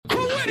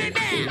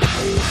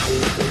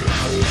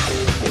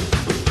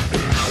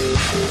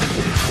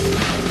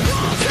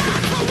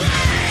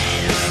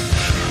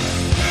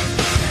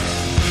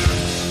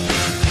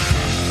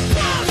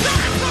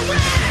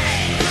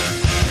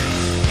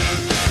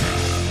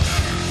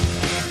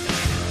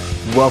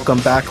Welcome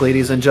back,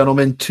 ladies and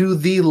gentlemen, to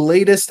the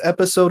latest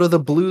episode of the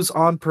Blues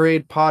on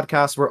Parade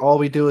podcast, where all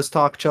we do is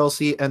talk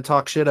Chelsea and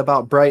talk shit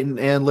about Brighton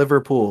and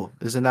Liverpool.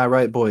 Isn't that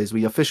right, boys?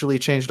 We officially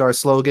changed our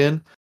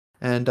slogan,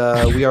 and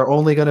we are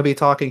only going to be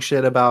talking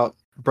shit about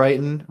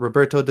Brighton,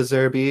 Roberto De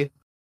Zerbi,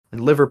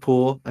 and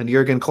Liverpool, and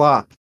Jurgen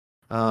Klopp,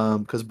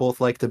 because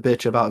both like to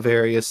bitch about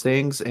various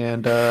things,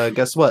 and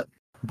guess what?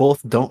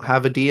 Both don't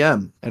have a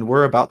DM, and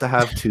we're about to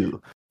have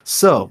two.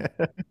 So...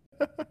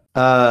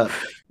 I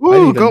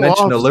didn't even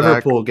mention the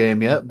Liverpool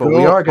game yet, but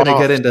we are going to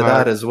get into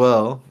that as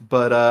well.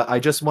 But I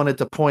just wanted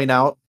to point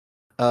out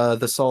the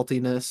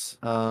saltiness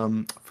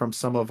from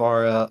some of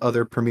our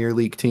other Premier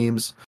League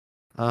teams.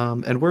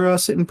 And we're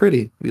sitting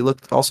pretty. We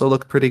also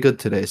looked pretty good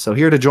today. So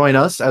here to join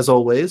us, as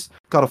always,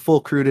 got a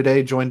full crew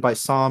today, joined by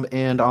Sam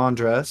and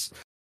Andres.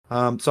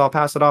 So I'll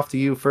pass it off to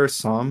you first,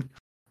 Sam.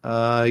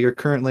 You're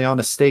currently on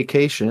a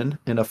staycation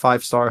in a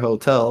 5-star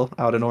hotel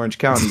out in Orange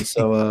County.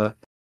 So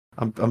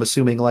I'm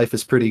assuming life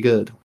is pretty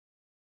good.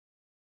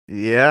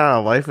 Yeah,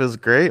 life is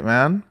great,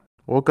 man.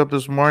 Woke up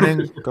this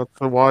morning, got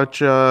to watch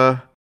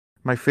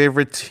my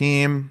favorite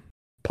team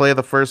play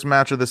the first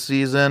match of the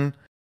season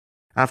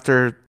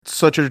after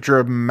such a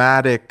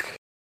dramatic,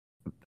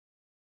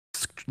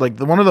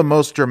 one of the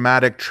most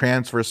dramatic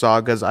transfer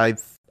sagas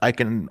I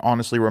can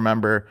honestly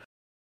remember.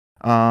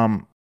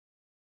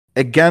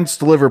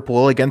 Against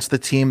Liverpool, against the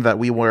team that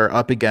we were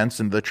up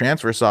against in the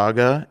transfer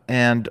saga,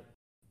 and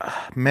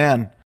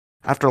man,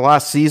 after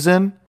last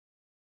season,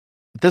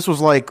 this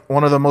was like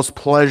one of the most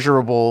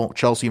pleasurable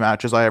Chelsea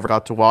matches I ever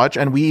got to watch,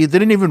 and we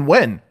didn't even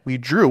win. We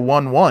drew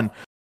 1-1.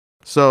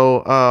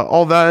 So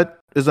all that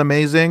is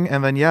amazing.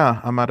 And then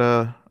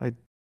I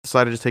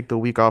decided to take the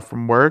week off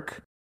from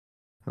work.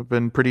 I've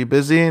been pretty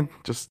busy.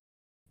 Just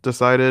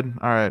decided,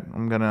 all right,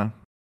 I'm gonna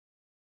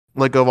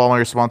let go of all my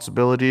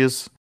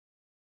responsibilities,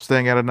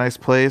 staying at a nice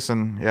place,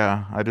 and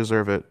yeah, I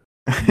deserve it.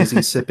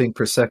 Busy sipping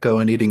prosecco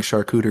and eating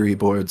charcuterie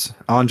boards.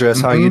 Andres,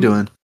 how are you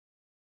doing?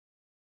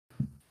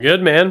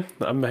 Good, man.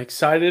 I'm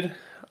excited.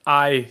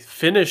 I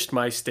finished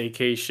my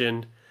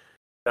staycation.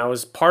 I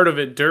was part of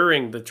it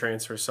during the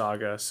transfer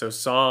saga. So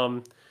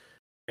Sam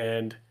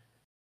and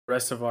the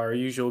rest of our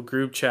usual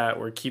group chat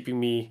were keeping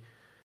me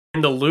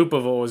in the loop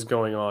of what was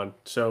going on.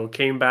 So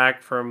came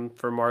back from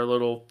our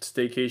little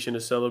staycation to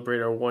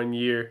celebrate our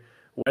 1-year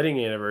wedding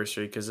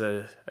anniversary, because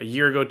a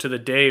year ago to the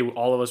day,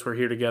 all of us were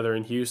here together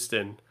in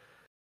Houston,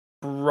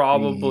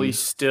 probably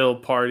still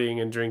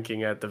partying and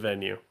drinking at the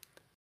venue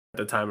at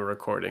the time of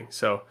recording.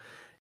 So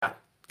yeah,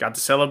 got to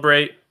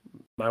celebrate.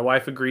 My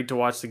wife agreed to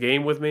watch the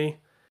game with me.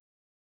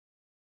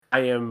 I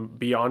am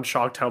beyond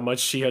shocked how much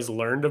she has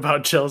learned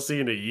about Chelsea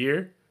in a year.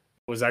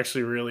 It was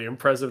actually really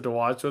impressive to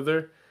watch with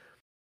her.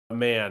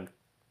 Man,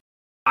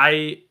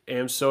 I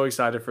am so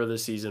excited for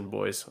this season,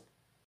 boys.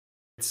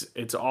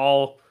 It's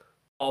all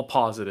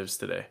positives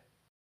today.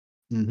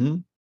 Mm-hmm.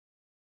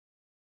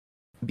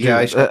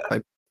 Yeah,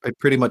 I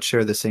pretty much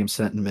share the same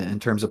sentiment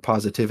in terms of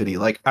positivity.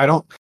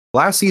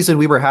 Last season,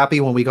 we were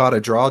happy when we got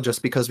a draw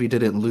just because we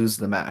didn't lose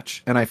the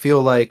match. And I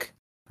feel like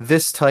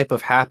this type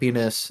of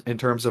happiness in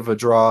terms of a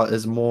draw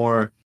is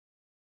more...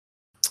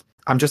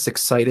 I'm just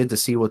excited to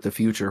see what the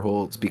future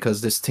holds, because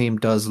this team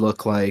does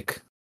look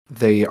like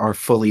they are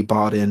fully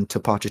bought into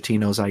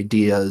Pochettino's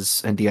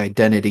ideas and the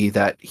identity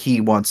that he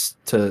wants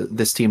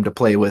this team to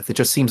play with. It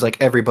just seems like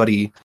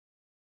everybody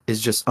is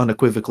just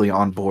unequivocally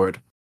on board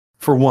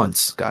for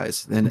once,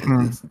 guys.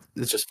 And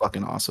it's just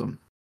fucking awesome.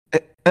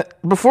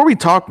 Before we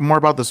talk more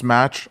about this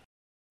match,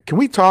 can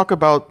we talk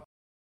about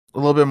a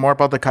little bit more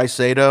about the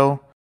Caicedo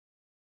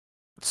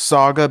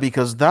saga?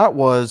 Because that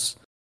was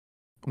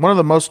one of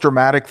the most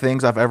dramatic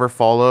things I've ever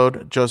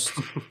followed. Just,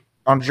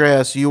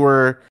 Andreas, you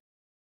were...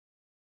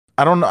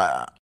 I don't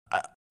know.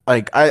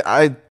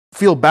 I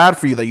feel bad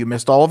for you that you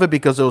missed all of it,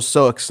 because it was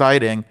so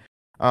exciting.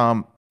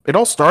 It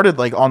all started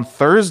on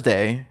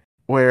Thursday,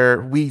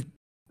 where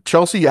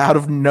Chelsea, out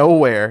of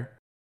nowhere,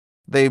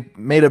 they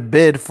made a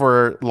bid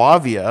for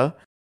Lavia,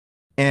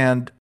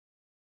 and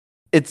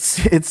it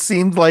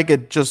seemed like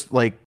it just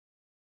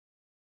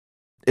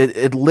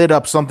it lit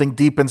up something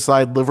deep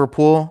inside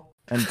Liverpool,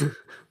 and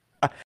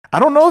I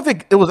don't know if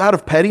it was out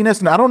of pettiness,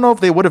 and I don't know if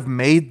they would have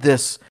made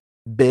this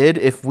bid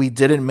if we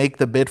didn't make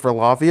the bid for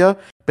Lavia,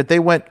 but they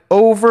went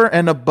over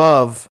and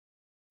above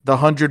the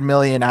 100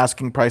 million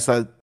asking price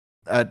that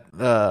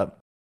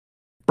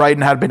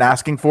Brighton had been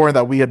asking for, and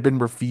that we had been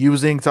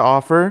refusing to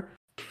offer.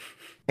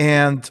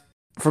 And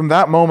from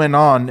that moment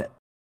on,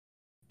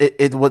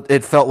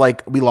 it felt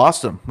like we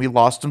lost him. We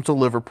lost him to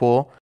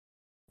Liverpool.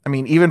 I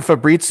mean, even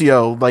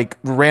Fabrizio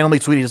randomly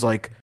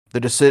tweeted,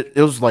 it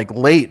was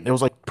late. It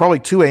was probably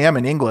 2 a.m.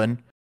 in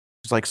England.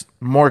 It's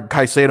more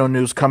Caicedo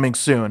news coming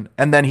soon.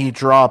 And then he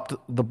dropped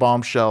the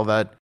bombshell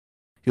that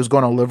he was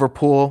going to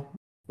Liverpool,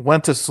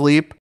 went to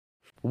sleep,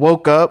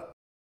 woke up,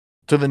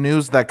 to the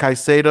news that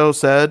Caicedo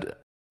said,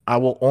 "I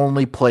will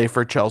only play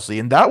for Chelsea,"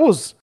 and that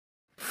was,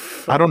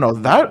 I don't know,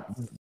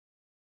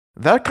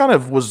 that kind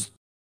of was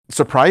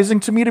surprising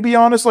to me, to be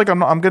honest. Like,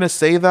 I'm gonna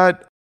say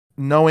that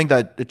knowing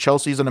that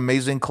Chelsea's an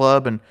amazing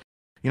club, and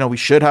we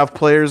should have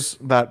players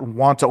that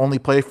want to only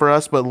play for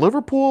us. But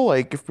Liverpool,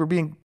 like, if we're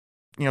being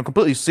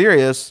completely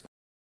serious,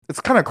 it's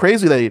kind of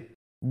crazy they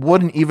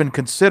wouldn't even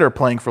consider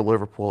playing for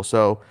Liverpool.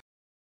 So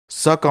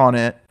suck on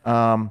it.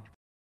 Now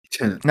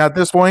at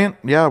this point,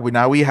 yeah,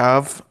 we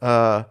have.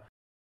 Oh,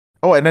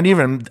 and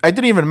then I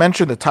didn't even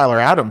mention the Tyler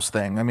Adams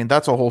thing. I mean,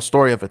 that's a whole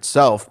story of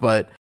itself.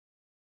 But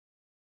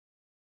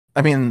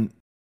I mean,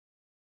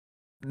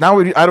 now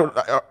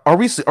are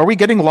we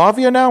getting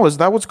Lavia now? Is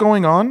that what's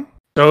going on?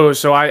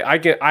 So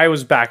I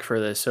was back for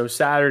this. So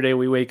Saturday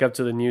we wake up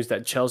to the news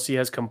that Chelsea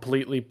has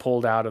completely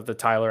pulled out of the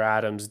Tyler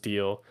Adams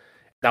deal.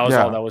 That was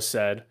all that was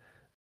said.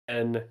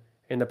 And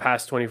in the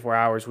past 24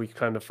 hours, we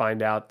kind of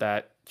find out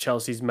that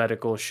Chelsea's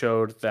medical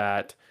showed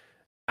that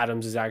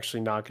Adams is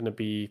actually not going to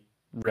be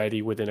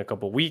ready within a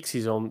couple of weeks.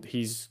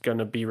 He's going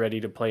to be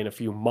ready to play in a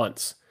few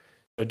months.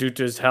 So due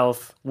to his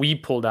health, we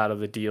pulled out of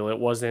the deal. It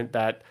wasn't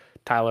that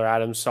Tyler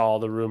Adams saw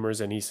the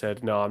rumors and he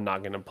said, "No, I'm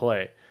not going to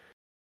play."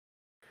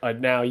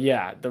 Now,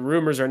 yeah, the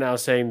rumors are now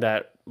saying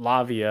that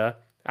Lavia,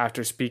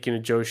 after speaking to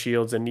Joe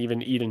Shields and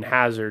even Eden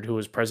Hazard, who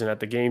was present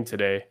at the game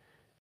today,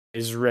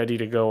 is ready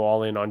to go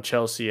all in on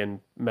Chelsea, and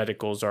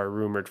medicals are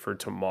rumored for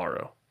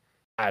tomorrow,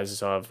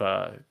 as of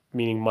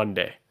meaning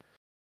Monday.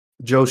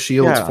 Joe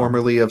Shields,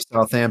 formerly of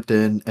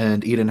Southampton,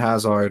 and Eden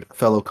Hazard,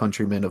 fellow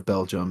countrymen of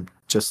Belgium.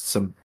 Just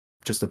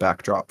a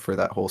backdrop for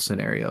that whole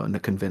scenario and the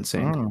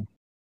convincing.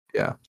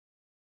 Yeah.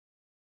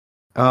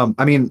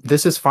 I mean,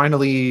 this is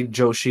finally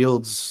Joe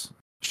Shields'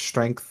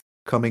 strength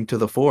coming to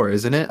the fore,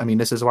 isn't it? I mean,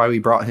 this is why we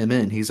brought him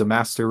in. He's a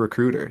master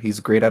recruiter. He's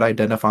great at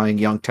identifying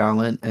young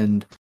talent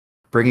and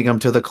bringing them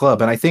to the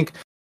club. And I think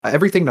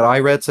everything that I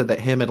read said that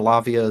him and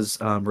Lavia's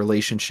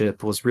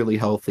relationship was really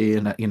healthy,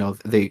 and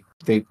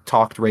they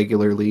talked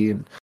regularly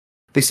and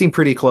they seem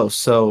pretty close.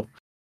 So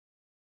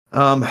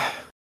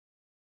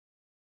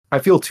I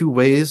feel two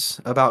ways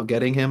about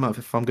getting him.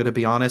 If I'm going to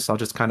be honest, I'll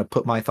just kind of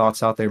put my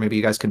thoughts out there. Maybe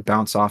you guys can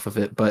bounce off of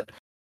it. But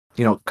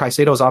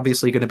Caicedo is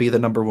obviously going to be the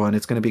number one.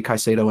 It's going to be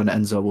Caicedo, and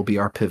Enzo will be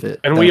our pivot.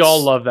 And we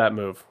all love that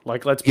move.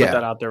 Like, let's put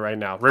that out there right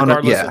now.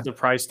 Regardless of the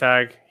price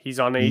tag, he's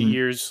on 8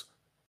 years.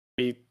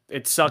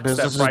 It sucks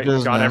that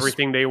Brighton got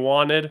everything they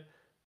wanted.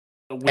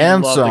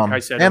 And some.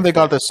 And they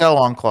got the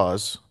sell-on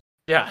clause.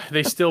 Yeah,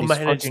 they still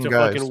managed to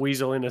fucking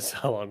weasel in a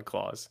sell-on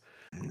clause.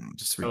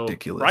 Just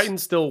ridiculous. Brighton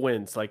still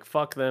wins. Like,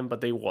 fuck them,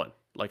 but they won.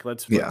 Like,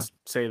 let's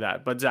say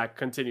that. But Zach,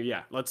 continue.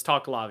 Yeah, let's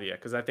talk Lavia,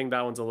 because I think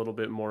that one's a little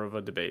bit more of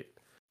a debate.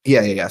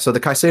 Yeah. So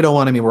the Caicedo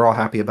one, I mean, we're all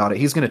happy about it.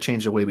 He's going to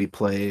change the way we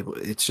play.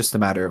 It's just a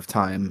matter of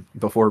time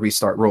before we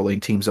start rolling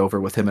teams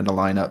over with him in the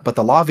lineup. But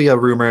the Lavia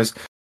rumors,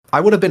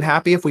 I would have been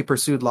happy if we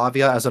pursued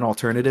Lavia as an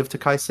alternative to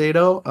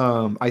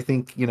Caicedo. I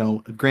think,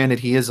 granted,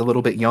 he is a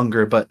little bit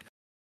younger, but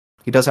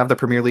he does have the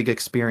Premier League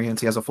experience.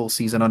 He has a full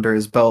season under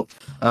his belt.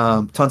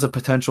 Tons of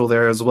potential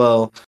there as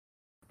well.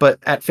 But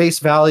at face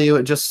value,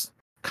 it just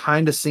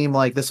kind of seemed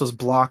like this was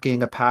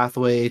blocking a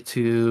pathway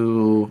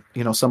to,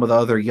 some of the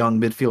other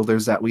young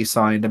midfielders that we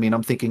signed. I mean,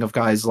 I'm thinking of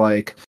guys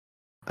like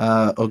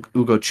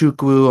Ugo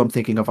Chukwu. I'm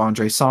thinking of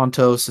Andre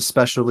Santos,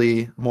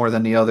 especially more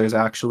than the others,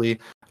 actually.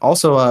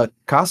 Also,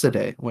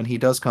 Caicedo, when he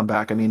does come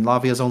back. I mean,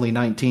 Lavia's only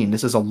 19.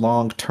 This is a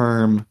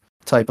long-term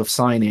type of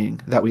signing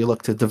that we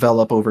look to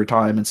develop over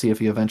time and see if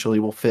he eventually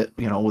will fit,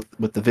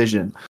 with the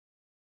vision.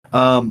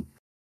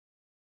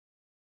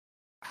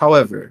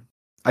 However,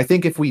 I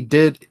think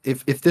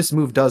if this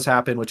move does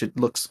happen, which it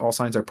looks, all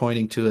signs are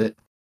pointing to it,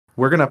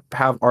 we're going to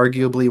have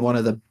arguably one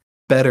of the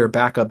better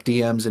backup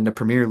DMs in the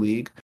Premier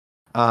League.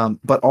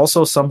 But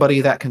also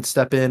somebody that can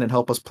step in and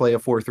help us play a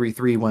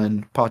 4-3-3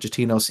 when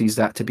Pochettino sees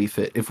that to be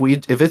fit.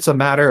 If it's a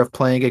matter of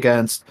playing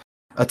against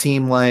a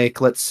team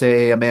like, let's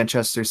say, a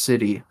Manchester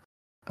City,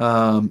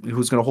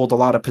 who's going to hold a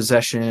lot of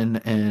possession,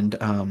 and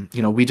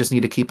we just need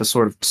to keep a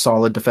sort of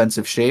solid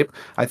defensive shape,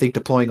 I think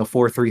deploying a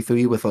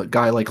 4-3-3 with a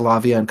guy like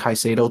Lavia and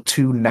Caicedo,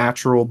 two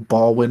natural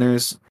ball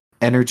winners,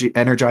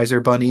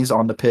 energizer bunnies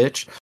on the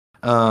pitch,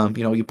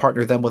 you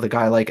partner them with a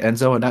guy like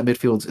Enzo, and that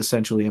midfield's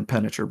essentially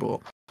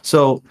impenetrable.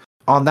 So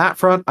on that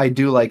front, I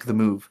do like the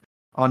move.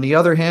 On the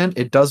other hand,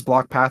 it does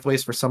block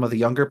pathways for some of the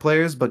younger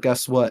players, but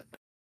guess what?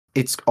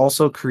 It's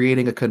also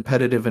creating a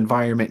competitive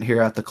environment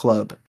here at the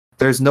club.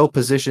 There's no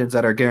positions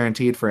that are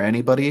guaranteed for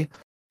anybody.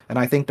 And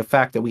I think the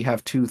fact that we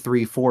have 2,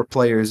 3, 4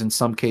 players in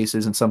some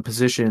cases, in some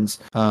positions,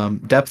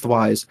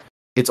 depth-wise,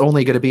 it's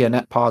only going to be a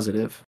net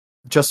positive.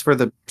 Just for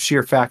the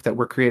sheer fact that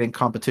we're creating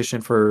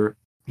competition for,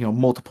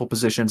 multiple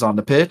positions on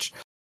the pitch.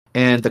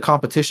 And the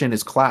competition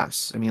is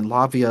class. I mean,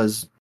 Lavia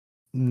is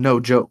no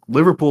joke.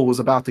 Liverpool was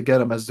about to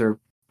get him as their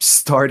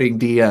starting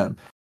DM,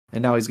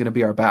 and now he's going to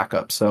be our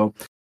backup. So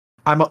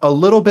I'm a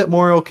little bit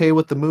more okay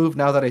with the move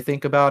now that I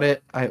think about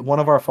it. One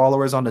of our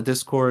followers on the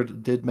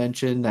Discord did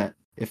mention that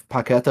if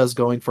Paqueta is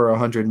going for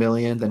 100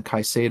 million, then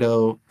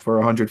Caicedo for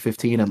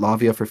 115 and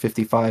Lavia for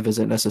 55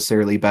 isn't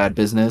necessarily bad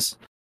business.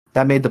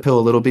 That made the pill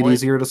a little bit Point.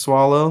 easier to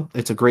swallow.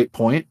 It's a great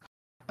point.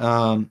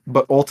 But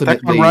Declan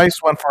ultimately,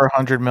 Rice went for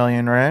 100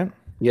 million, right?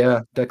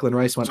 yeah, Declan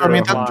Rice went So I for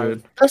mean,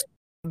 100.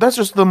 that's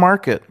just the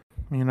market,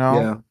 you know.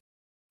 Yeah,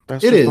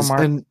 That's it just the is.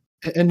 market.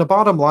 And the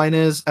bottom line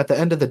is, at the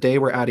end of the day,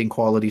 we're adding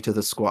quality to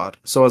the squad.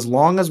 So as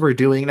long as we're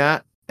doing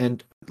that,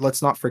 and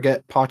let's not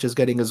forget, Poch is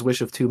getting his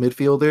wish of 2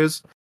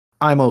 midfielders.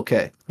 I'm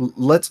okay.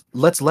 Let's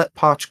let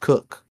Poch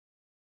cook.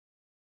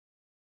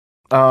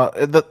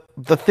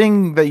 The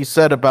thing that you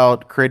said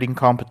about creating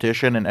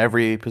competition in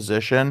every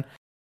position,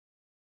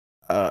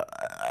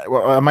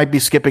 I might be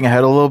skipping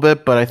ahead a little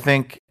bit, but I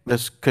think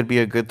this could be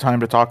a good time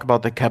to talk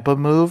about the Kepa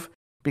move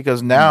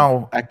because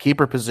now at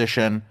keeper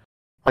position,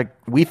 like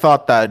we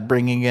thought that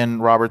bringing in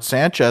Robert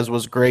Sanchez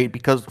was great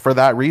because for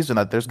that reason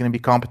that there's going to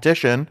be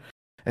competition,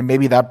 and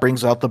maybe that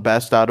brings out the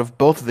best out of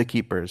both of the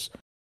keepers.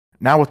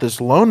 Now with this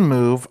loan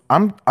move,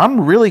 I'm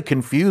really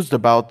confused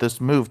about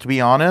this move, to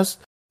be honest,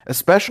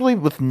 especially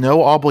with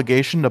no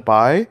obligation to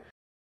buy.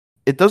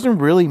 It doesn't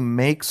really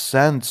make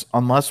sense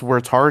unless we're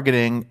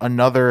targeting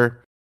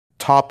another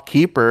top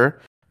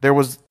keeper. There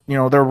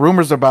are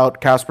rumors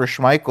about Kasper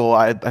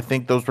Schmeichel. I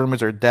think those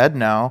rumors are dead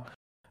now.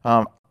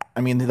 I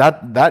mean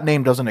that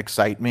name doesn't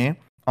excite me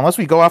unless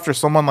we go after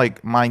someone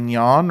like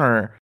Magnan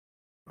or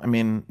I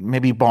mean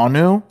maybe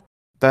Bonu.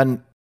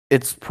 Then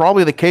it's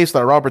probably the case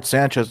that Robert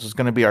Sanchez is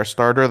going to be our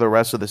starter the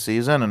rest of the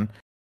season, and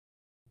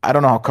I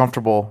don't know how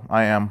comfortable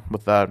I am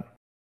with that.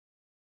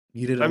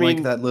 You didn't I like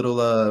mean, that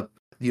little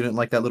you didn't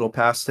like that little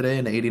pass today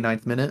in the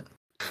 89th minute?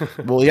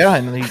 Well, yeah,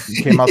 and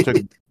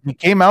he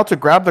came out to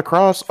grab the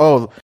cross.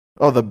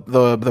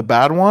 The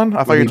bad one. I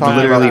thought When you were he talking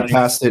bad about. literally pass.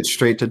 passed it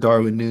straight to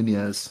Darwin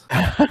Nunez.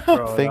 Bro,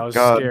 that Thank was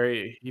God.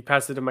 scary. He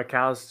passed it to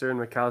McAllister, and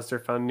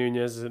McAllister found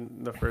Nunez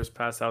in the first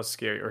pass. That was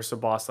scary. Or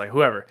Sabas, like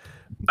whoever.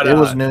 But It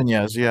was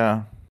Nunez.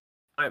 Yeah.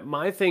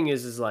 my thing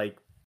is like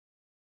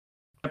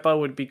Kepa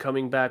would be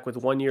coming back with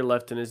 1 year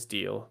left in his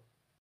deal.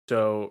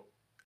 So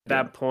at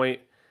that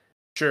point,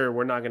 sure,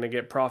 we're not going to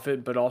get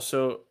profit, but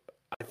also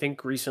I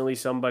think recently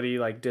somebody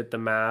like did the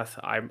math.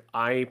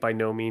 I by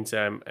no means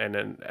am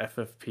an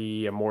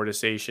FFP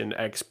amortization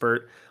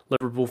expert.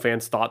 Liverpool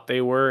fans thought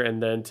they were,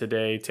 and then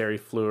today Terry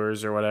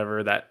Fleurs or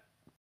whatever that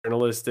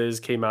journalist is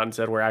came out and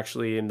said we're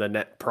actually in the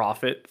net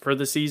profit for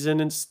the season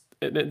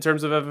in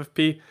terms of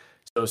FFP.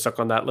 So suck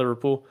on that,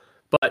 Liverpool.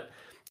 But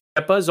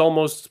Kepa's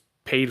almost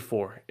paid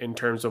for in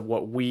terms of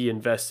what we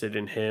invested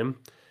in him.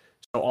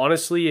 So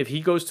honestly, if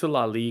he goes to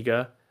La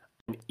Liga,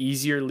 an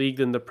easier league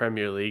than the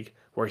Premier League,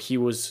 where he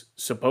was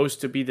supposed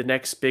to be the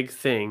next big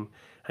thing,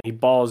 and he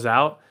balls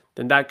out,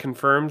 then that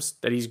confirms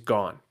that he's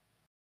gone.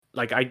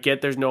 Like I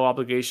get there's no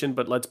obligation,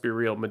 but let's be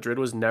real. Madrid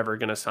was never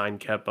going to sign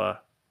Kepa.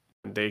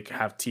 They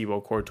have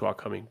Thibaut Courtois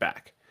coming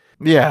back.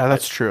 Yeah,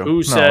 that's true. Who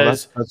No,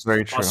 says that's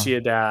very true.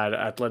 Sociedad,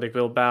 Athletic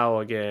Bilbao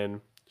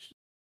again?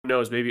 Who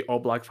knows? Maybe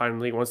Oblak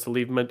finally wants to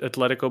leave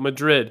Atletico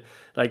Madrid.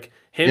 Like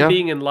him Yeah.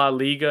 being in La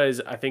Liga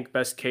is, I think,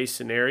 best case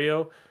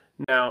scenario.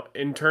 Now,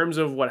 in terms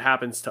of what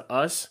happens to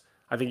us,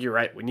 I think you're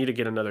right. We need to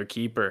get another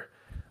keeper.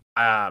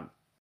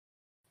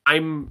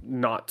 I'm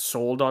not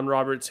sold on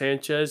Robert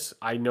Sanchez.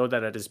 I know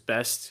that at his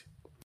best,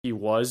 he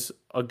was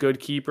a good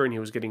keeper and he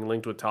was getting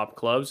linked with top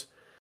clubs.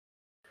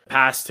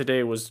 Pass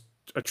today was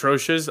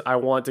atrocious. I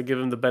want to give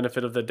him the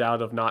benefit of the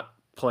doubt of not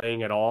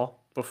playing at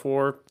all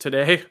before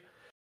today.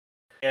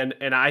 And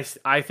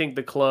I think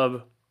the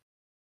club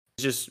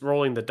is just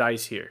rolling the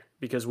dice here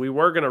because we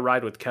were going to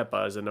ride with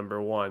Kepa as a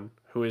number one,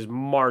 who is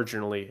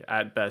marginally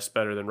at best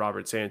better than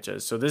Robert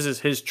Sanchez. So this is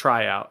his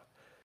tryout.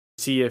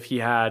 See if he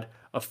had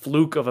a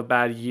fluke of a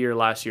bad year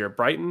last year at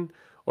Brighton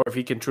or if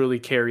he can truly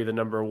carry the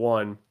number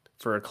one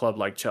for a club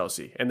like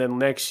Chelsea. And then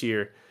next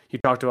year, you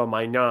talked about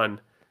Maignan.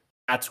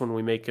 That's when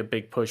we make a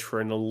big push for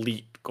an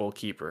elite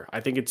goalkeeper. I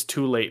think it's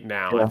too late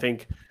now. Yeah. I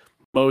think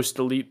most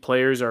elite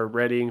players are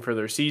readying for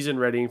their season,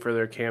 readying for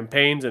their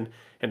campaigns, and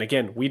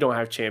again, we don't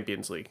have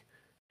Champions League,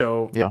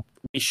 so Yeah.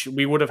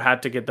 we would have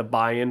had to get the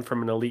buy-in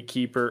from an elite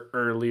keeper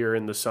earlier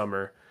in the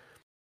summer,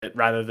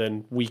 rather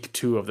than week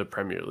 2 of the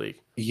Premier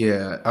League.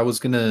 Yeah, I was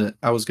gonna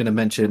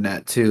mention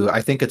that too.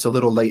 I think it's a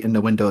little late in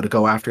the window to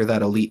go after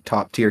that elite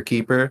top tier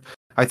keeper.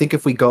 I think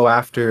if we go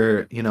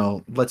after,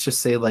 let's just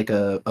say like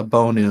a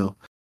Bonu,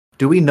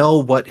 do we know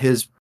what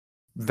his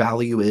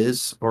value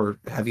is, or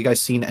have you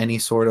guys seen any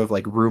sort of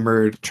like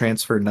rumored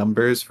transfer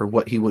numbers for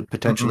what he would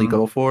potentially Mm-mm.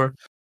 go for?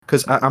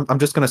 Because I'm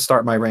just gonna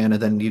start my rant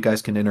and then you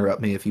guys can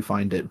interrupt me if you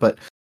find it. But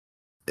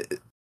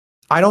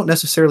I don't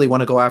necessarily want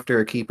to go after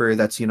a keeper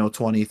that's,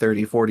 20,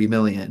 30, 40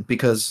 million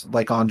because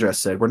like Andres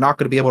said, we're not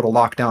going to be able to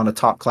lock down a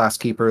top class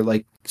keeper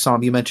like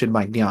Sam, you mentioned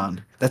Magnan.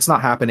 That's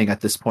not happening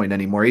at this point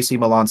anymore. AC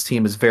Milan's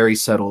team is very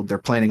settled. They're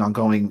planning on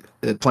playing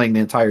the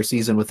entire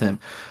season with him.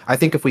 I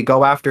think if we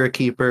go after a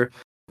keeper,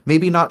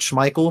 maybe not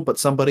Schmeichel, but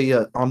somebody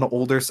on the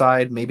older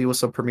side, maybe with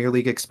some Premier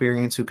League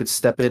experience who could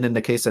step in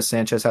the case that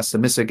Sanchez has to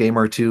miss a game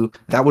or two,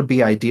 that would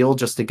be ideal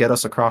just to get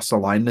us across the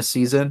line this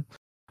season.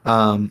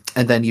 And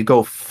then you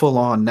go full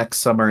on next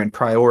summer and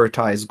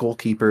prioritize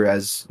goalkeeper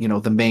as,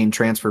 the main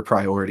transfer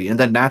priority. And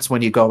then that's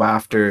when you go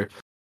after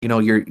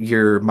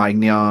your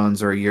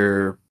Magnons or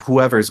your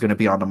whoever is going to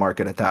be on the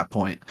market at that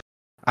point.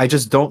 I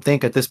just don't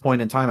think at this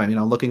point in time. I mean,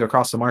 I'm looking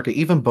across the market.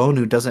 Even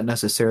Bonu doesn't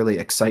necessarily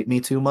excite me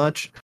too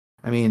much.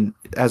 I mean,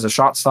 as a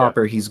shot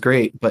stopper, he's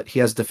great, but he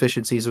has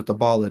deficiencies with the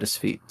ball at his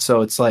feet.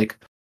 So it's like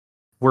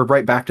we're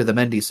right back to the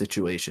Mendy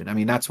situation. I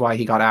mean, that's why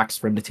he got axed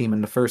from the team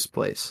in the first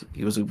place.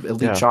 He was an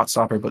elite shot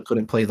stopper, but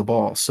couldn't play the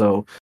ball.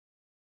 So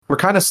we're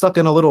kind of stuck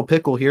in a little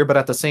pickle here. But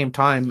at the same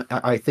time,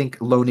 I think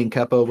loaning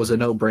Kepa was a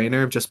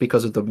no-brainer just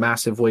because of the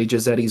massive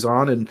wages that he's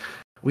on. And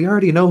we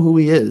already know who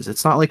he is.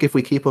 It's not like if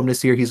we keep him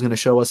this year, he's going to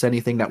show us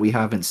anything that we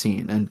haven't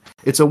seen. And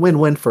it's a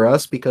win-win for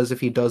us because if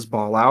he does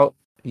ball out,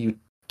 you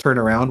turn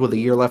around with a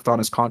year left on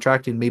his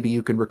contract and maybe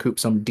you can recoup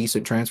some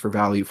decent transfer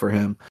value for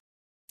him.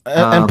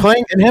 And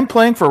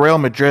playing for Real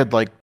Madrid,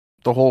 like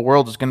the whole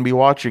world is going to be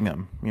watching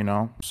him,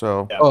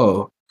 So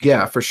oh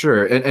yeah, for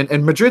sure.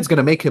 And Madrid's going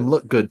to make him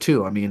look good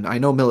too. I mean, I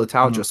know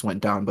Militao just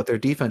went down, but their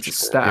defense is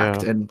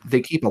stacked and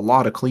they keep a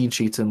lot of clean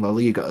sheets in La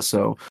Liga.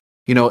 So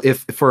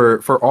if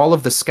for all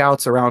of the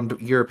scouts around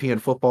European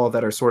football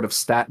that are sort of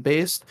stat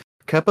based,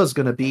 Kepa's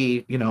going to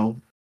be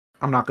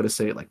I'm not going to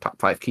say like top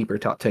 5 keeper,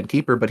 top 10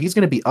 keeper, but he's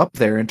going to be up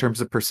there in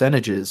terms of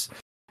percentages,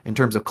 in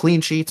terms of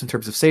clean sheets, in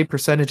terms of save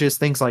percentages,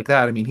 things like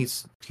that. I mean,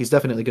 he's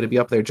definitely going to be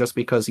up there just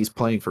because he's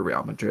playing for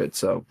Real Madrid.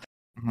 So,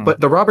 but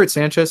the Robert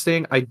Sanchez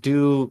thing, I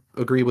do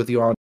agree with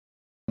you on.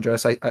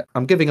 Andres,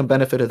 I'm giving him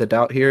benefit of the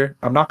doubt here.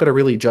 I'm not going to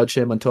really judge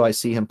him until I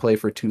see him play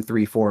for 2,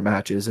 3, 4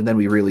 matches, and then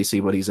we really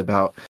see what he's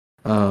about.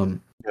 I'm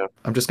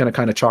just going to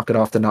kind of chalk it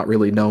off to not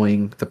really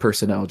knowing the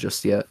personnel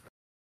just yet.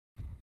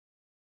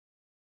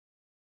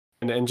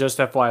 And just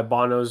FYI,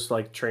 Bono's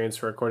like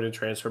transfer, according to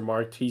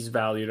Transfermarkt, he's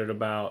valued at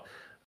about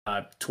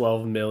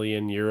 12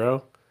 million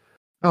euro.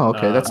 Oh,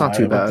 okay, that's not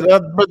too bad.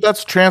 But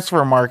that's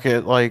transfer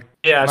market, like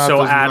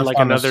so add like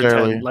another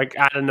 10, like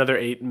add another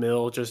 8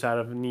 mil just out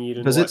of need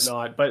and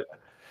whatnot. But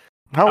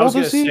how old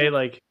is he? Say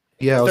like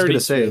I was gonna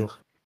say.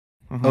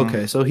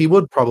 Okay, so he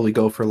would probably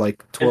go for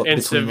like 12. And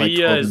between Sevilla like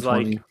 12 and is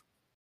 20. like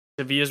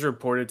Sevilla's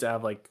reported to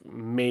have like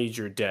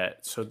major debt,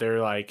 so they're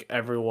like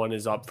everyone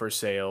is up for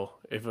sale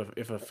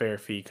if a fair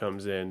fee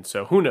comes in.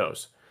 So who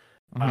knows?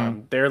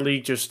 Their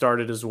league just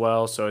started as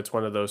well, so it's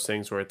one of those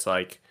things where it's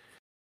like,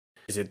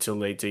 is it too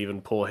late to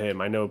even pull him?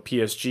 I know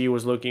PSG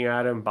was looking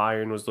at him,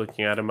 Bayern was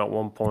looking at him at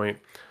one point,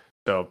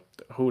 so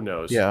who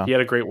knows? Yeah, he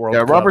had a great World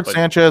Cup. Robert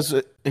Sanchez,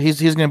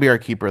 he's going to be our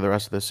keeper the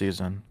rest of the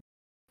season.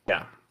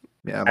 Yeah.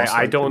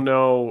 I don't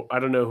know. I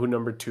don't know who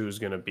number 2 is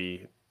going to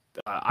be.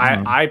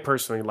 I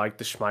personally like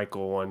the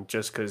Schmeichel one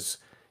just because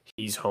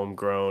he's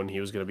homegrown. He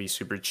was going to be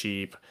super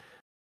cheap,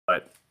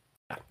 but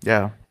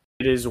yeah,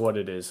 it is what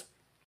it is.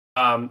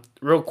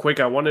 Real quick,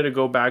 I wanted to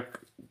go back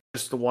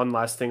just the one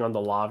last thing on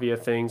the Lavia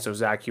thing. So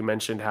Zach, you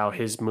mentioned how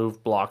his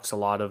move blocks a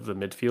lot of the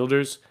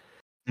midfielders.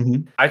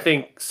 I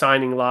think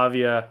signing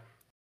Lavia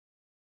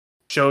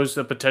shows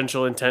the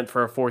potential intent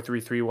for a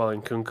 4-3-3 while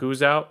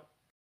Nkunku's out.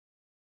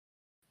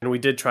 And we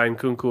did try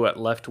Nkunku at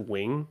left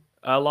wing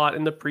a lot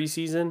in the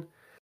preseason.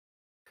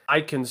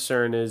 My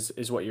concern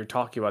is what you're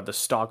talking about, the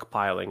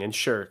stockpiling. And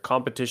sure,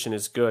 competition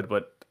is good,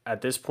 but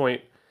at this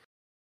point,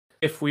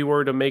 if we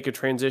were to make a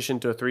transition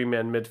to a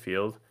 3-man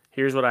midfield,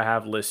 here's what I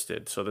have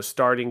listed. So the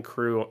starting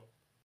crew,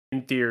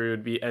 in theory,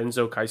 would be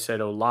Enzo,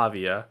 Caicedo,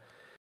 Lavia.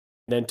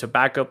 Then to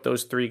back up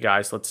those 3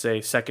 guys, let's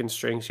say second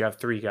strings, you have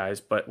 3 guys,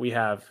 but we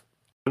have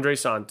Andre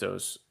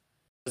Santos,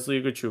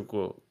 Wesley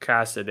Ugochukwu,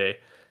 Caicedo,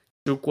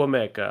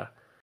 Chukwuemeka,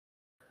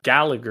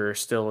 Gallagher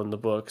still in the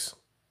books,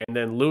 and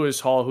then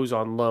Lewis Hall, who's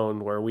on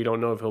loan, where we don't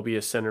know if he'll be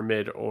a center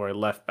mid or a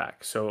left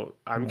back. So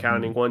I'm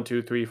counting 1,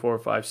 2, 3, 4,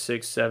 5,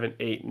 6, 7,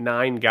 8,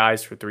 9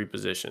 guys for 3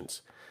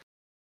 positions.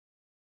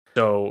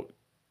 So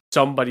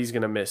somebody's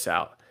gonna miss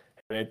out.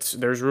 And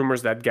there's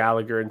rumors that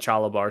Gallagher and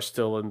Chalobah are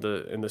still in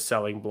the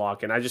selling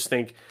block, and I just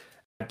think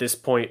at this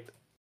point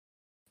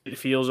it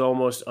feels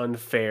almost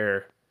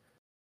unfair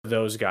for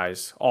those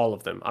guys, all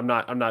of them. I'm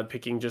not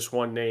picking just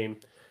one name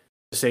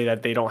to say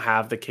that they don't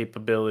have the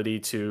capability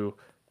to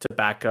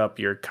back up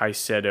your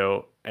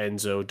Caicedo,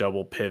 Enzo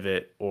double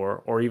pivot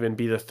or even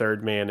be the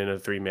third man in a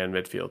 3-man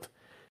midfield.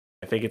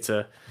 I think it's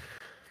a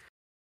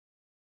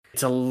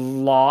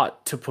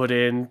lot to put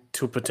in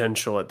to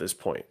potential at this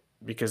point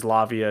because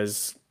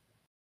Lavia's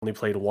only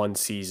played 1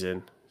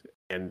 season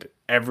and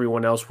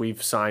everyone else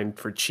we've signed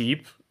for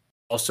cheap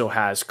also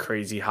has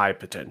crazy high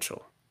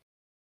potential.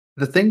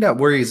 The thing that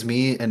worries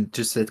me, and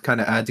just to kind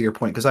of add to your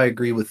point, because I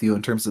agree with you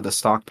in terms of the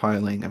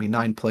stockpiling, I mean,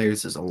 9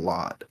 players is a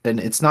lot. And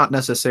it's not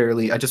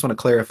necessarily, I just want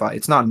to clarify,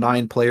 it's not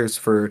 9 players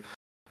for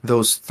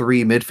those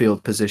 3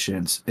 midfield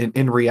positions.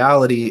 In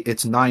reality,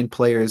 it's 9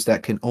 players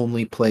that can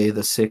only play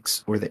the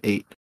 6 or the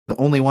 8. The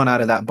only one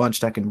out of that bunch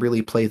that can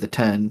really play the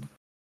 10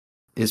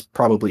 is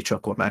probably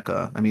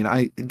Chukwuemeka. I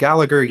mean,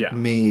 Gallagher,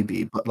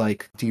 maybe, but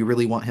like, do you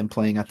really want him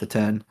playing at the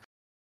 10?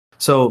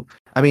 So,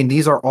 I mean,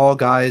 these are all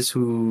guys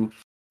who,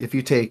 if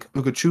you take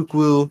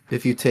Ugochukwu,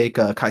 if you take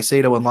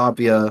Caicedo and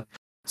Lavia,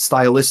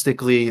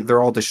 stylistically,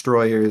 they're all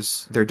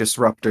destroyers, they're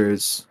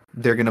disruptors,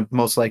 they're going to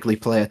most likely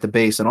play at the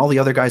base, and all the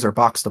other guys are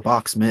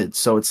box-to-box mids.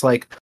 So it's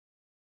like,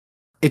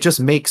 it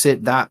just makes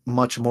it that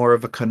much more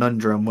of a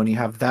conundrum when you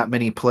have that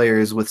many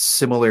players with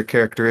similar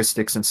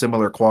characteristics and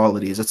similar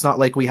qualities. It's not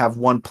like we have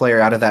one player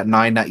out of that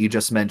 9 that you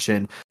just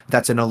mentioned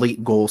that's an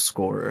elite goal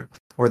scorer,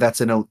 or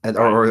that's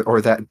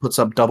or that puts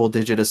up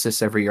double-digit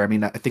assists every year. I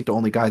mean, I think the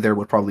only guy there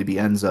would probably be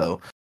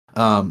Enzo.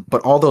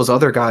 But all those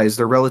other guys,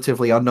 they're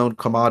relatively unknown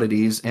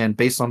commodities, and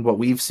based on what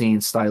we've seen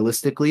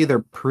stylistically, they're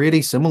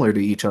pretty similar to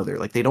each other.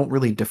 Like, they don't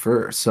really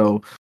differ.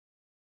 So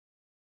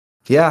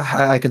yeah,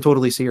 I can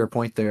totally see your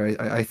point there.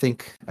 I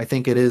think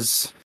it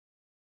is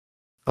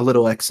a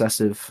little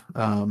excessive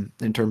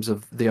in terms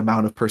of the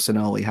amount of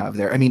personnel we have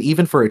there. I mean,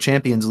 even for a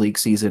Champions League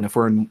season, if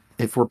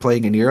we're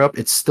playing in Europe,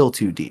 it's still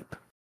too deep.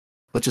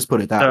 Let's just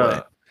put it that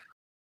way.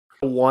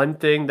 One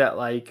thing that,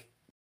 like,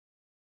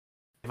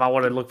 if I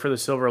want to look for the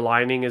silver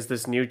lining, is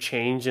this new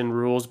change in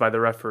rules by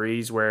the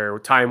referees where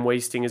time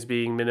wasting is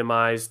being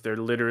minimized. They're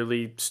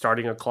literally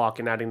starting a clock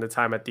and adding the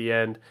time at the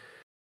end.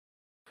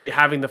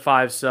 Having the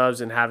 5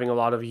 subs and having a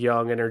lot of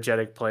young,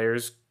 energetic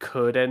players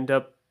could end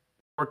up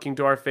working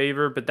to our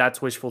favor, but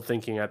that's wishful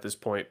thinking at this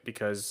point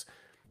because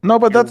no,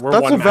 but that's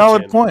a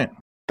valid point.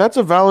 That's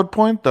a valid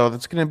point, though.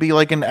 That's going to be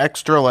like an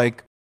extra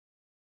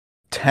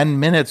 10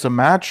 minutes a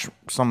match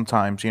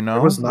sometimes. You know,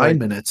 there was 9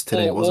 minutes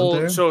today,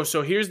 wasn't there?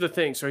 So here's the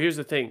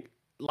thing.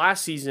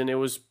 Last season, it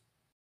was.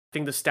 I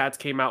think the stats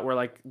came out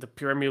where the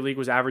Premier League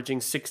was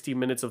averaging 60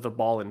 minutes of the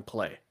ball in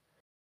play,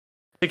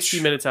 60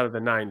 minutes out of the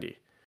 90.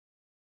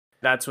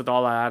 That's with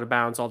all that out of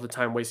bounds, all the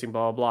time wasting,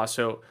 blah, blah, blah.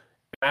 So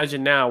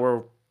imagine now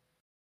we're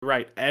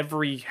right.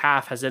 Every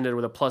half has ended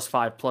with a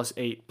 +5,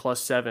 +8,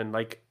 +7.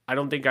 Like, I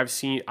don't think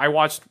I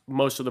watched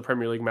most of the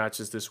Premier League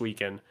matches this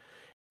weekend.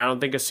 I don't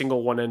think a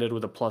single one ended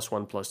with a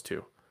 +1,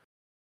 +2.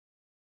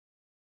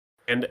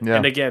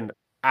 And again,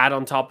 add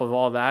on top of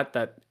all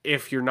that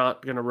if you're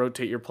not going to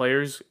rotate your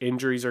players,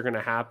 injuries are going to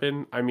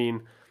happen. I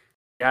mean,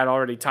 you had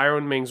already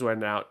Tyrone Mings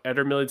went out.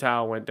 Eder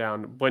Militao went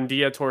down.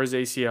 Buendia tore his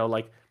ACL.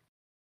 Like,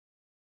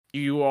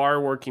 you are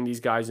working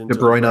these guys into De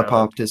Bruyne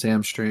popped his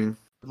hamstring.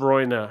 De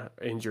Bruyne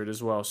injured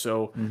as well.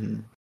 So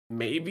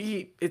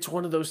maybe it's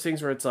one of those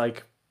things where it's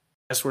like,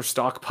 yes, we're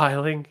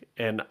stockpiling,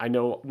 and I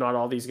know not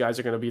all these guys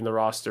are going to be in the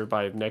roster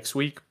by next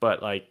week,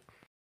 but I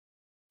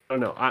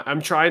don't know.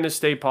 I'm trying to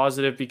stay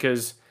positive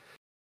because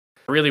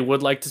I really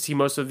would like to see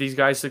most of these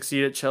guys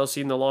succeed at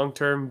Chelsea in the long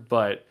term,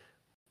 but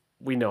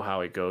we know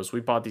how it goes. We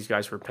bought these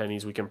guys for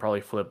pennies. We can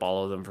probably flip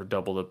all of them for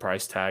double the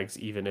price tags,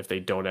 even if they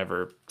don't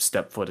ever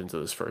step foot into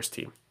this first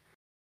team.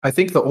 I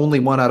think the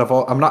only one out of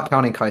all, I'm not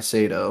counting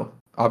Caicedo,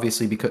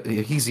 obviously, because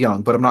he's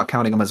young, but I'm not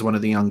counting him as one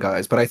of the young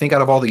guys. But I think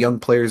out of all the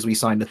young players we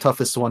signed, the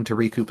toughest one to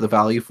recoup the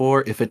value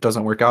for, if it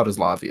doesn't work out, is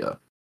Lavia.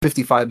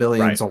 55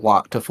 million is a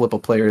lot to flip a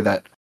player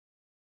that,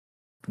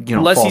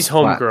 unless he's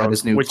homegrown,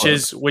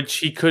 which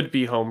he could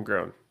be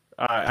homegrown.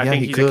 I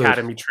think he's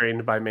academy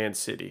trained by Man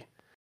City.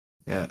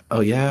 Yeah. Oh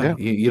yeah.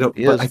 You don't.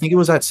 But I think it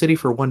was at City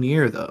for 1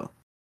 year though.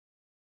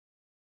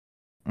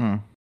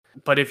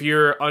 But if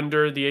you're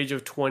under the age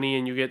of 20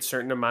 and you get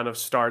certain amount of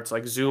starts,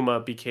 like Zuma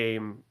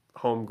became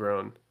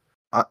homegrown.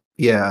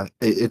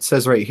 It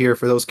says right here,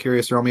 for those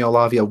curious, Romeo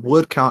Lavia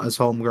would count as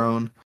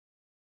homegrown.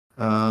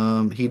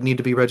 He'd need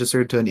to be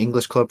registered to an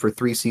English club for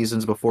 3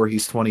 seasons before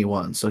he's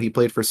 21. So he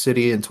played for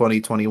City in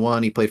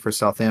 2021. He played for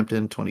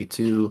Southampton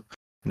 22.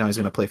 Now he's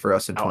going to play for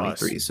us in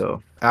 23.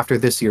 So after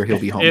this year, he'll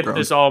be homegrown.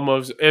 If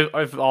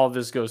all of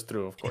this goes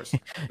through, of course.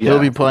 He'll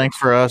be playing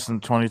for us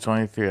in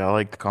 2023. I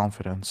like the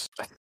confidence.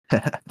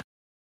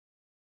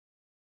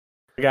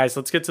 Guys,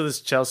 let's get to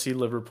this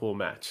Chelsea-Liverpool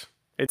match.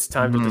 It's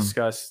time to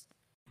discuss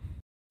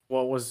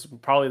what was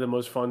probably the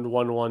most fun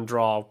 1-1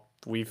 draw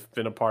we've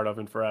been a part of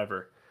in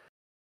forever.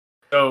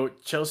 So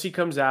Chelsea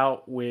comes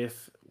out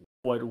with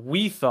what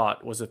we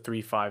thought was a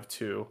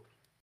 3-5-2.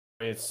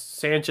 With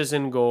Sanchez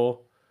in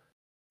goal,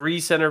 3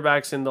 center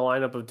backs in the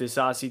lineup of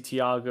Disasi,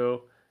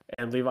 Thiago,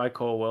 and Levi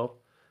Colwill,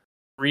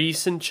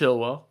 Reece and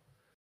Chilwell.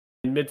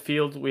 In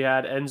midfield, we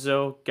had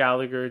Enzo,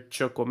 Gallagher,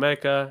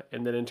 Chukwuemeka,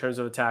 and then in terms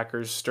of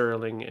attackers,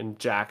 Sterling and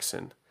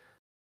Jackson.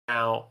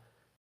 Now,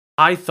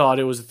 I thought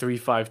it was a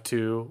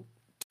 3-5-2.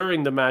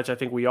 During the match, I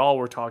think we all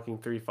were talking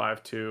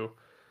 3-5-2 for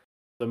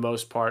the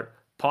most part.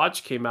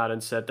 Poch came out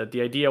and said that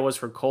the idea was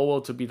for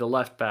Colwill to be the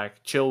left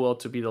back, Chilwell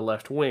to be the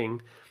left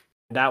wing.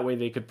 That way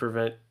they could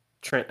prevent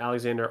Trent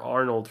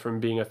Alexander-Arnold from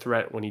being a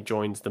threat when he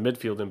joins the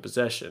midfield in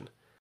possession.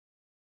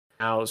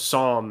 Now,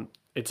 Sam,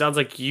 it sounds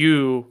like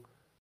you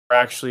were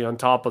actually on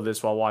top of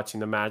this while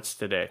watching the match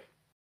today.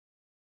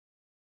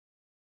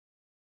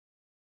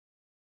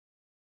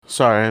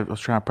 Sorry, I was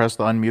trying to press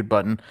the unmute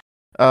button.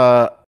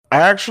 I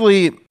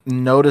actually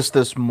noticed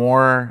this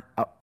more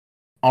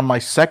on my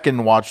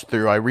second watch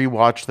through. I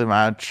rewatched the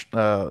match,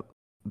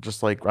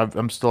 just like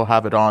I'm still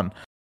have it on.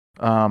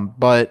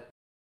 But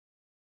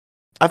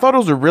I thought it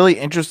was a really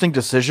interesting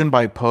decision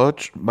by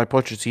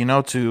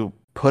Pochettino to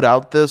put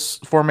out this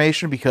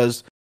formation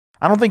because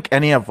I don't think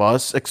any of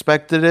us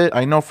expected it.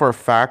 I know for a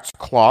fact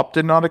Klopp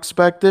did not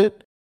expect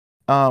it.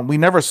 We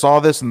never saw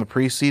this in the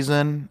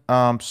preseason.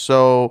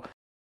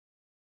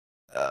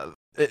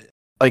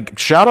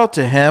 Shout out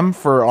to him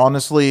for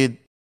honestly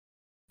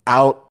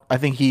I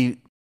think he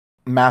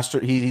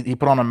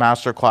put on a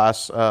master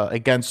class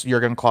against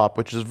Jurgen Klopp,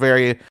 which is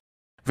very,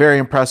 very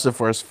impressive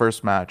for his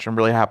first match. I'm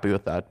really happy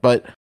with that.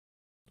 But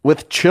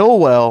with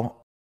Chilwell,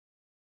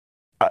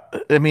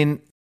 I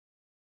mean,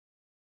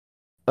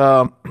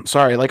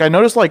 sorry, like I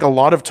noticed like a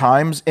lot of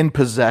times in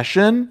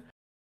possession,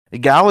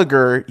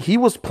 Gallagher, he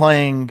was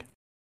playing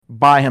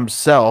by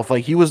himself.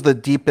 Like he was the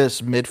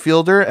deepest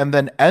midfielder, and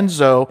then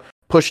Enzo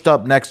pushed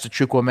up next to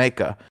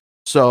Chukwuemeka.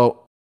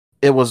 So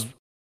it was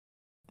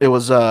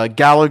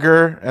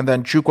Gallagher and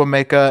then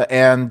Chukwuemeka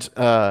and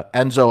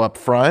Enzo up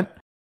front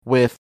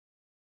with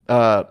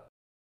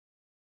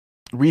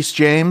Reece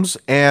James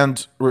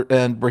and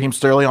Raheem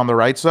Sterling on the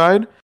right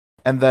side,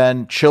 and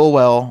then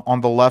Chilwell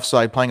on the left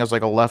side playing as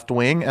like a left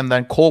wing, and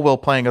then Colwill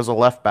playing as a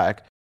left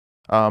back.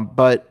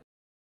 But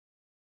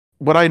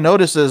what I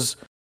notice is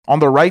on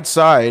the right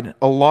side,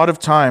 a lot of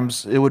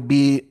times it would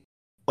be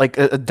like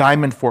a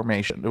diamond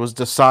formation. It was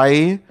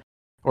Desai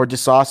or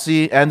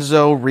Disasi,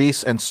 Enzo,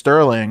 Reece, and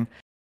Sterling.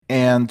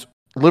 And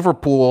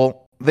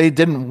Liverpool, they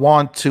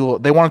wanted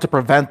to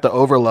prevent the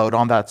overload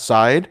on that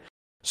side.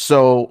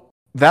 So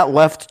that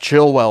left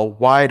Chilwell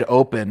wide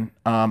open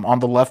on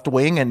the left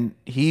wing, and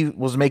he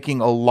was making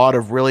a lot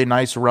of really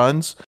nice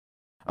runs.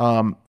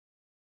 You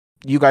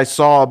guys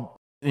saw,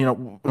 we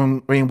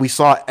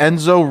saw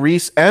Enzo,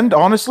 Reece, and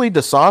honestly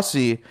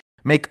Disasi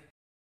make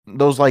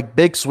those like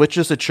big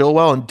switches to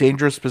Chilwell in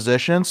dangerous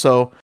positions.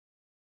 So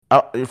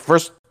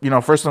first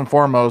and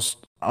foremost,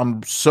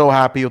 I'm so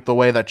happy with the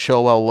way that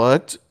Chilwell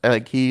looked.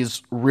 Like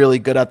he's really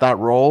good at that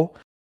role.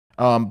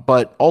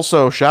 But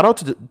also shout out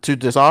to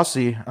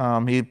Disasi.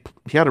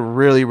 He had a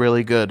really,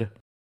 really good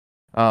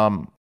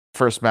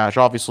first match.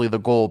 Obviously the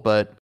goal,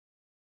 but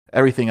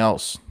everything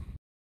else,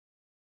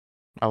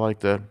 I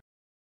liked it.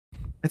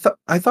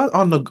 I thought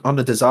on the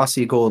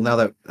Disasi goal. Now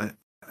that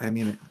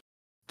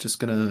just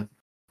gonna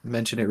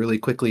mention it really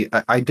quickly.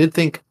 I did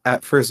think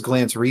at first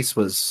glance Reece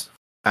was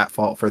at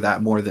fault for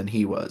that more than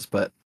he was,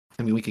 but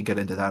I mean we can get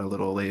into that a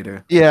little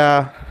later.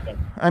 Yeah,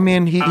 I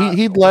mean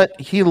he let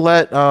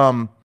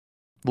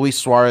Luis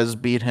Suarez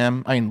beat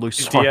him.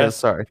 Luis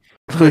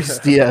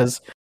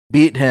Diaz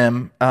beat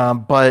him.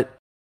 But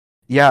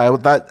yeah,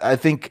 I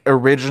think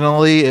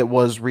originally it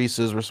was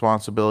Reece's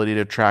responsibility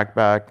to track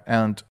back,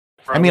 and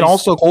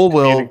also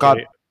Colwill got.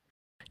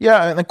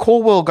 Yeah, and then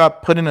Colwill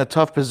got put in a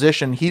tough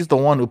position. He's the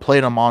one who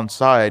played him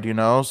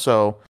onside,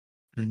 so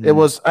it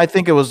was. I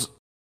think it was.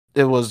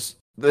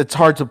 It's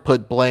hard to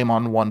put blame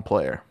on one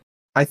player.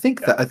 I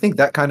think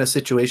that kind of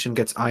situation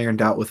gets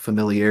ironed out with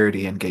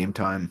familiarity and game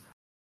time.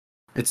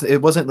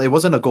 It wasn't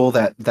a goal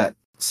that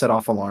set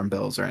off alarm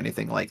bells or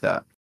anything like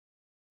that.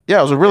 Yeah,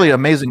 it was a really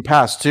amazing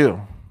pass too.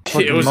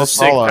 It was a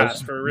sick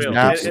pass for real.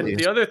 And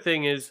the other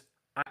thing is,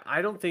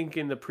 I don't think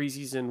in the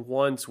preseason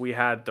once we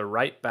had the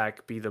right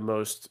back be the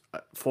most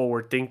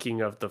forward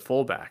thinking of the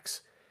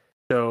fullbacks.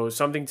 So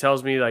something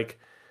tells me like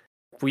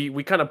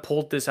we kind of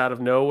pulled this out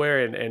of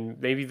nowhere, and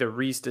maybe the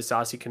Reece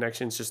Disasi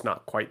connection is just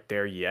not quite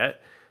there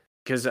yet,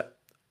 because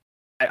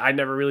I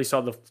never really saw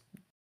the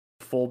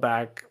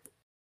fullback.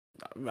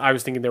 I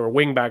was thinking they were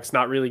wing backs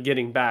not really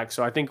getting back.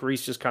 So I think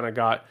Reece just kind of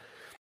got,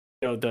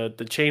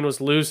 the chain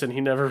was loose and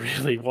he never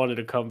really wanted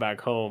to come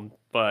back home.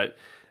 But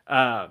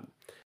I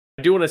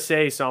do want to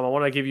say, Sam, I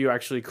want to give you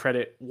actually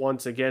credit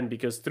once again,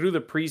 because through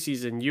the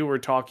preseason, you were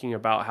talking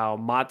about how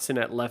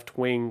Maatsen at left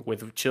wing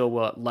with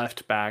Chilwell at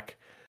left back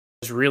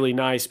was really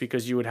nice,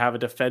 because you would have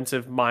an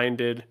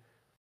offensive-minded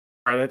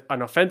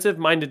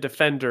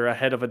defender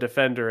ahead of a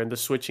defender, and the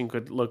switching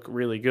could look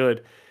really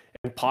good.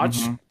 And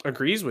Poch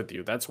agrees with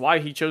you. That's why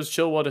he chose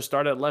Chilwell to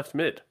start at left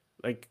mid.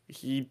 Like,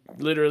 he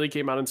literally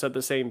came out and said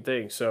the same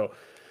thing. So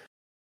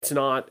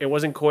it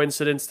wasn't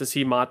coincidence to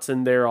see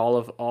Maatsen there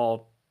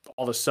all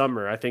the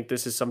summer. I think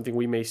this is something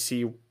we may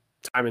see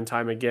time and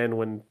time again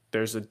when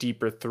there's a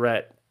deeper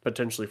threat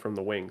potentially from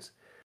the wings.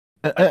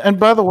 And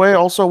by the way,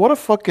 also, what a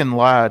fucking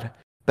lad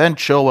Ben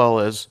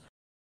Chilwell is.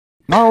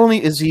 Not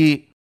only is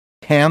he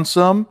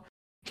handsome,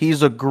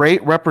 he's a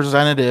great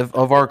representative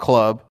of our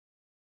club.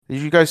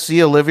 Did you guys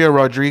see Olivia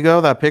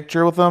Rodrigo, that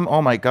picture with him?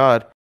 Oh my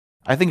god.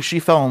 I think she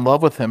fell in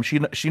love with him.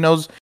 She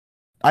knows.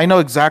 I know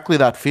exactly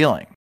that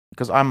feeling,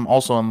 because I'm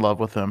also in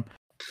love with him.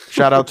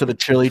 Shout out to the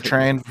Chili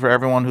Train for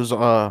everyone who's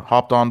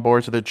hopped on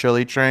board to the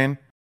Chili Train.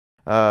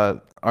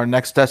 Our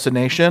next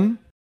destination,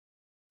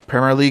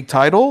 Premier League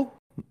title.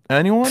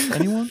 Anyone?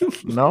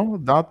 No,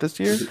 not this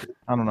year.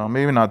 I don't know.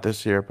 Maybe not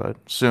this year, but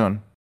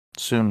soon.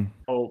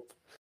 Oh,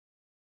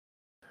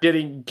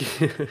 getting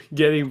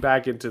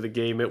back into the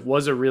game, it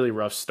was a really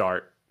rough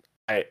start.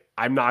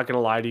 I'm not going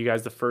to lie to you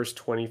guys. The first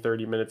 20,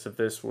 30 minutes of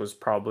this was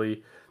probably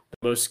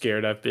the most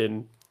scared I've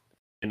been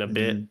in a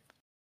bit.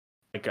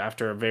 Like,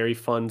 after a very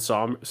fun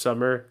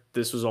summer,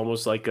 this was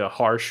almost like a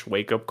harsh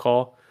wake-up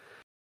call.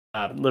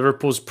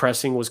 Liverpool's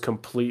pressing was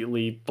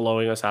completely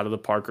blowing us out of the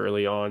park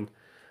early on.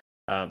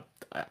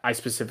 I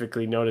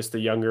specifically noticed the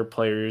younger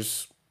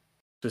players,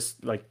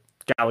 just like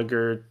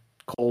Gallagher,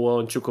 Colwill,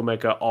 and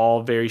Chukwuemeka,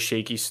 all very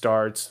shaky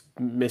starts,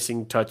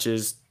 missing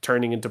touches,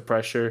 turning into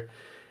pressure.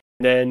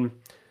 And then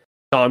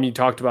Tom, you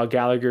talked about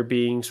Gallagher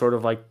being sort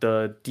of like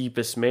the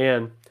deepest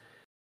man.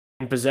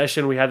 In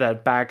possession, we had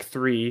that back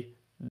three,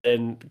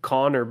 then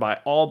Connor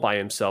by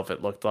himself,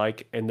 it looked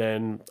like, and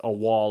then a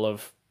wall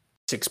of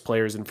 6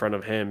 players in front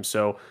of him.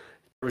 So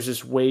there was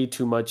just way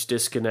too much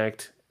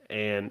disconnect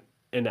and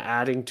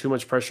adding too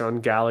much pressure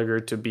on Gallagher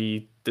to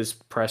be this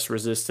press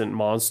resistant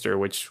monster,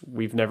 which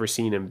we've never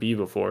seen him be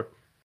before.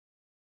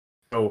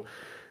 So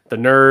the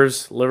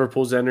nerves,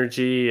 Liverpool's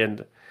energy,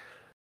 and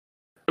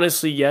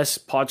honestly, yes,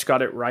 Poch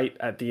got it right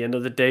at the end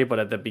of the day, but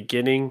at the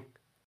beginning,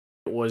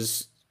 it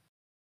was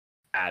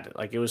bad.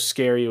 Like, it was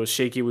scary, it was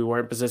shaky, we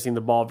weren't possessing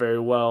the ball very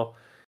well.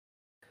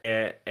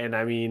 And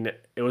I mean,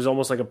 it was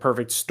almost like a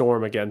perfect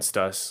storm against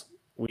us.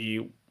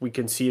 We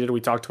conceded,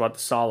 we talked about the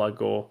Salah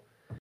goal,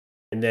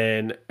 and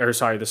then,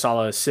 the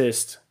Salah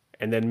assist,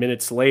 and then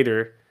minutes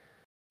later,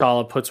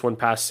 Salah puts one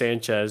past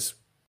Sanchez,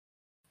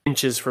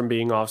 inches from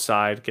being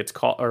onside, gets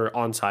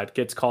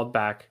called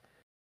back.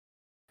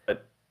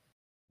 But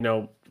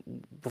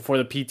before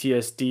the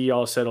PTSD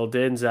all settled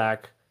in,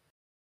 Zach,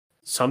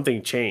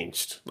 something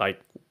changed.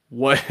 Like,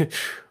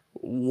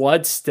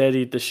 what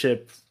steadied the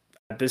ship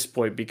at this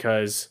point?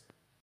 Because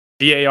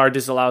VAR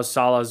disallows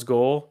Salah's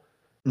goal,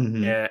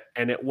 and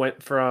it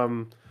went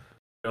from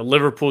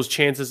Liverpool's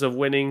chances of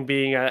winning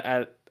being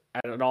at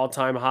an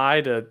all-time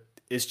high to,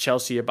 is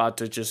Chelsea about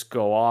to just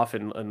go off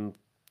and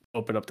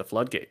open up the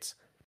floodgates?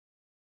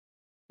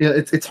 Yeah,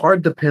 it's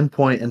hard to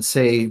pinpoint and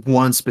say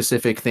one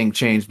specific thing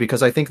changed,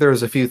 because I think there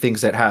was a few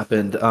things that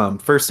happened.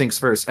 First things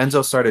first,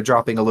 Enzo started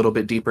dropping a little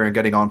bit deeper and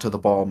getting onto the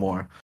ball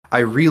more. I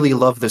really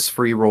love this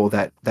free role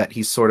that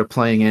he's sort of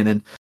playing in,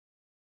 and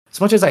as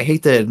much as I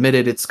hate to admit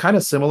it, it's kind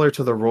of similar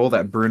to the role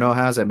that Bruno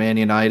has at Man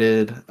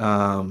United.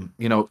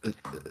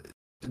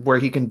 Where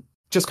he can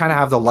just kind of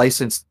have the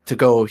license to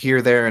go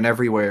here, there, and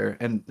everywhere,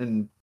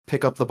 and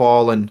pick up the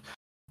ball and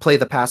play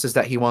the passes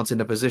that he wants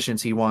into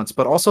positions he wants.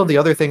 But also the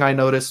other thing I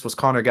noticed was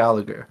Conor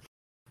Gallagher.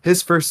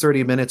 His first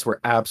 30 minutes were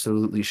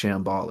absolutely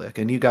shambolic,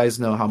 and you guys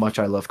know how much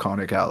I love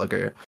Conor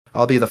Gallagher.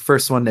 I'll be the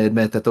first one to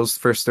admit that those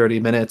first 30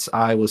 minutes,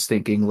 I was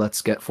thinking,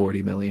 let's get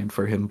 40 million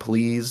for him,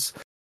 please.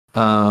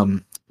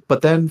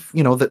 But then,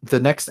 the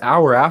next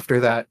hour after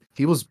that,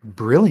 he was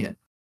brilliant.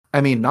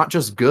 I mean, not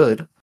just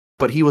good,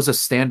 but he was a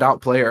standout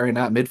player in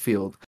that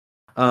midfield.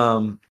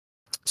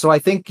 So I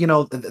think,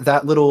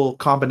 that little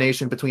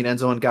combination between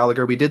Enzo and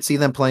Gallagher, we did see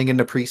them playing in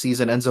the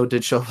preseason. Enzo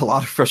did show a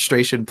lot of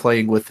frustration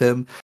playing with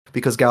him,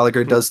 because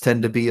Gallagher does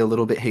tend to be a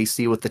little bit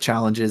hasty with the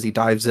challenges. He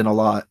dives in a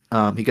lot.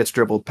 He gets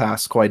dribbled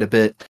past quite a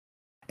bit.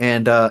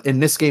 And in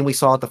this game, we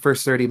saw it the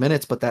first 30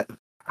 minutes, but that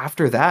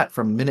after that,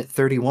 from minute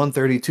 31,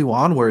 32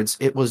 onwards,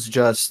 it was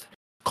just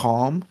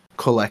calm,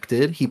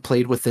 collected. He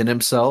played within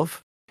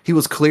himself. He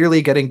was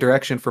clearly getting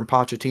direction from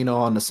Pochettino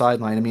on the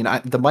sideline. I mean,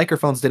 the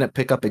microphones didn't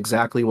pick up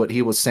exactly what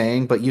he was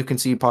saying, but you can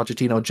see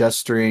Pochettino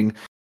gesturing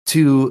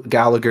to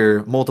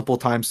Gallagher multiple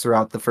times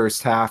throughout the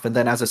first half. And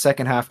then as the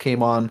second half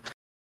came on,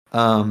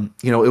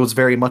 it was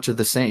very much of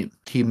the same.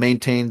 He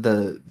maintained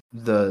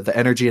the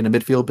energy in the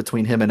midfield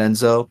between him and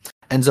Enzo.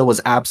 Enzo was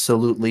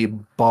absolutely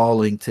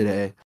balling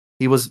today.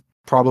 He was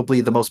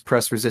probably the most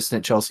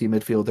press-resistant Chelsea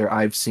midfielder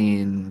I've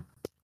seen.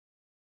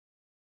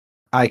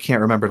 I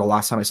can't remember the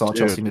last time I saw a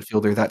Chelsea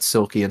midfielder that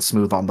silky and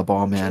smooth on the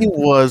ball, man. He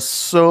was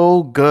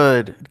so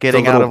good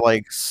getting out of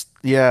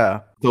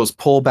those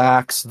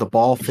pullbacks, the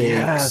ball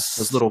fakes,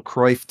 those little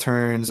Cruyff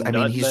turns. I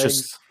mean, he's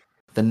just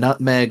the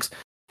nutmegs.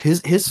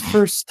 His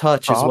first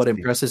touch is what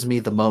impresses me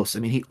the most. I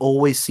mean, he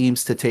always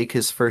seems to take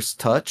his first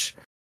touch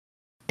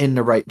in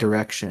the right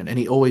direction, and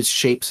he always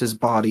shapes his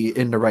body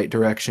in the right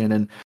direction.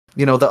 And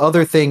the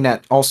other thing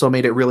that also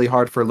made it really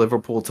hard for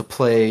Liverpool to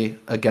play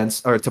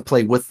against, or to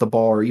play with the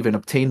ball, or even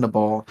obtain the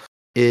ball,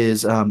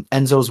 is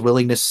Enzo's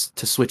willingness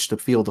to switch the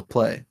field of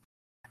play.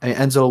 I mean,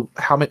 Enzo,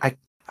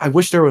 I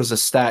wish there was a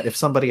stat. If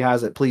somebody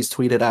has it, please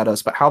tweet it at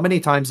us. But how many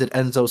times did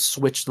Enzo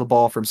switch the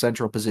ball from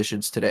central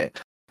positions today?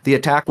 The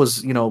attack was,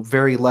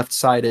 very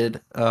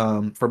left-sided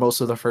for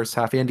most of the first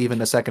half and even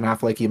the second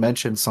half, like you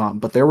mentioned, Sam.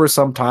 But there were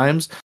some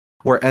times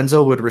where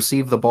Enzo would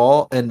receive the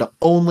ball, and the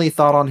only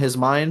thought on his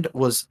mind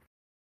was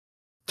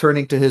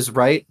turning to his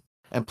right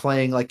and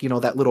playing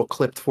that little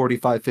clipped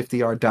 45,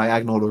 50-yard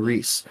diagonal to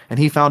Reece. And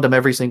he found him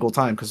every single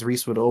time, because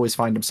Reece would always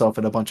find himself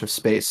in a bunch of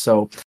space.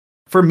 So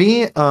for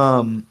me,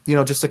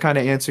 just to kind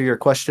of answer your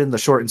question, the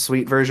short and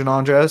sweet version,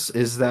 Andres,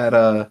 is that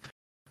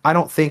I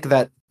don't think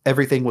that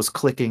everything was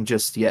clicking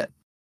just yet.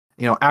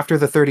 After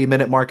the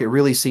 30-minute mark, it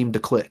really seemed to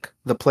click.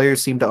 The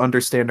players seemed to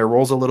understand their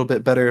roles a little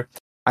bit better.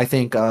 I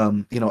think,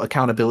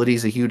 accountability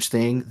is a huge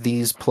thing.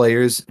 These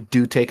players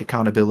do take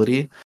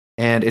accountability,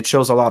 and it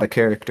shows a lot of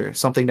character,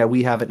 something that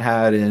we haven't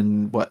had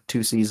in,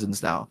 2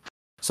 seasons now.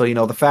 So,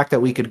 the fact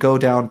that we could go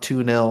down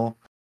 2-0,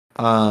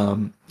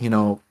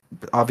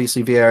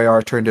 obviously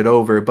VAR turned it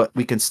over, but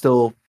we can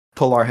still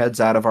pull our heads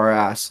out of our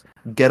ass,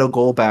 get a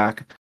goal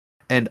back.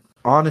 And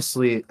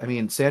honestly, I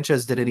mean,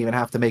 Sanchez didn't even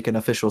have to make an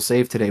official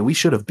save today. We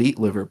should have beat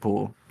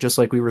Liverpool, just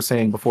like we were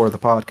saying before the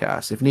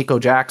podcast. If Nico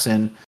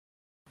Jackson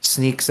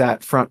sneaks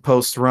that front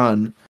post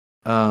run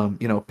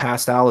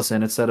past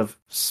Allison instead of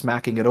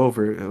smacking it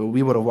over,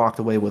 we would have walked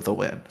away with a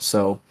win.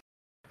 So,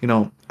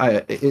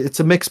 it's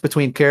a mix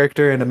between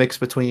character and a mix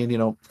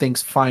between,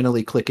 things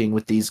finally clicking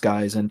with these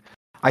guys. And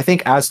I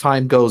think as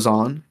time goes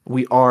on,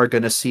 we are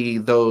going to see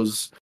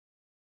those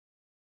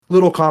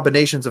little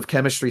combinations of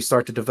chemistry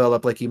start to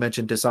develop. Like you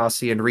mentioned,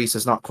 Disasi and Reese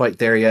is not quite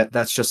there yet.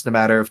 That's just a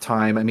matter of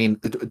time. I mean,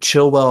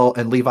 Chilwell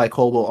and Levi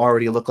Colwill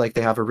already look like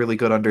they have a really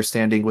good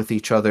understanding with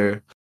each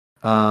other.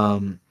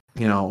 And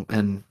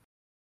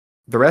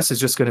the rest is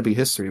just going to be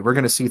history. We're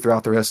going to see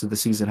throughout the rest of the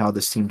season how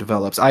this team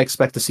develops. I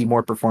expect to see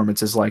more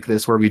performances like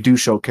this where we do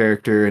show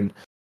character, and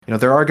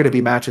there are going to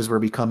be matches where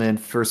we come in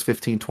first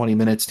 15, 20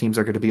 minutes, teams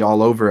are going to be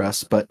all over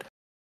us, but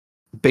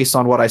based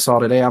on what I saw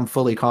today, I'm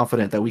fully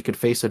confident that we could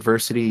face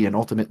adversity and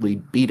ultimately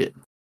beat it.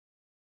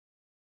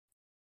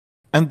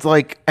 And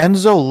like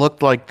Enzo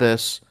looked like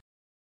this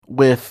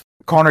with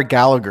Conor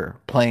Gallagher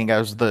playing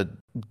as the,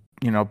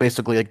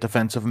 basically like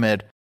defensive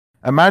mid.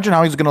 Imagine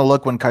how he's going to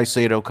look when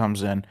Caicedo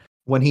comes in.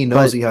 When he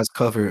knows he has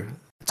cover,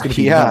 it's going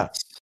to be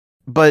nuts.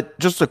 But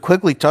just to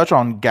quickly touch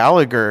on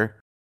Gallagher,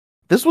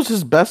 this was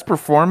his best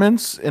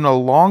performance in a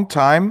long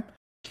time.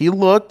 He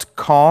looked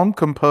calm,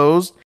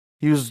 composed.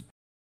 There was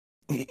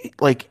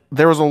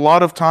a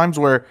lot of times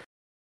where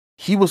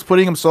he was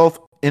putting himself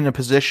in a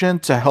position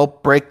to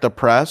help break the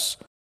press.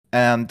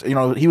 And,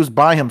 he was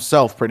by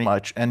himself pretty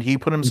much. And he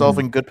put himself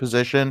in good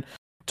position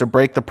to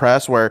break the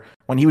press, where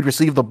when he would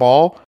receive the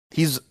ball,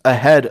 he's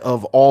ahead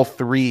of all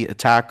three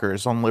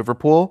attackers on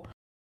Liverpool.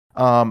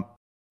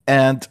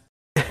 And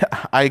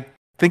I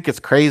think it's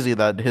crazy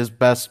that his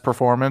best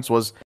performance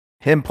was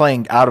him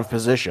playing out of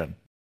position.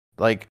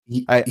 Like,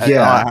 we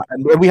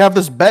have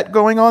this bet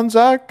going on,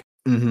 Zach.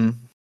 Mm-hmm.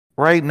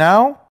 Right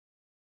now,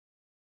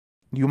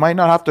 you might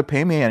not have to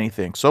pay me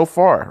anything so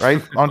far,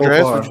 right,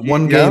 Andreas? So far.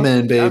 One game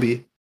in,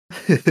 baby.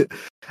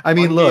 I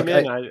mean, look,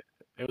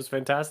 it was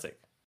fantastic.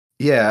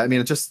 Yeah, I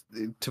mean, just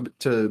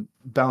to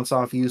bounce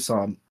off you,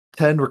 Sam,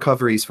 10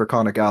 recoveries for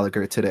Conor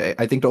Gallagher today.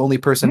 I think the only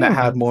person that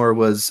had more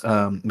was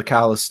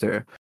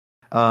McAllister.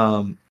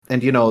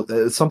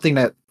 And something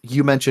that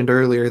you mentioned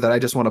earlier that I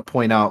just want to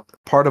point out,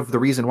 part of the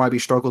reason why we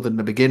struggled in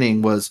the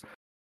beginning was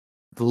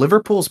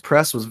Liverpool's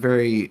press was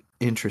very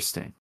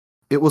interesting.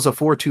 It was a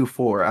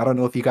 4-2-4. I don't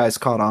know if you guys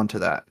caught on to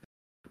that.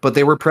 But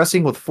they were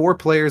pressing with 4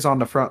 players on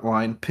the front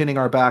line, pinning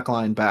our back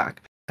line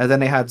back. And then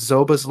they had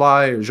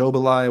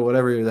Zobalai,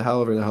 whatever the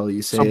hell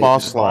you say.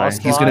 Szoboszlai.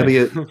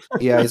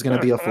 He's gonna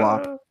be a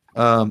flop.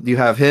 You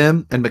have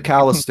him and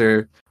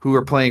McAllister, who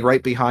are playing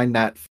right behind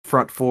that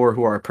front 4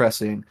 who are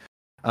pressing.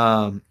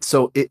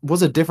 So it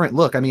was a different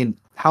look. I mean,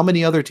 how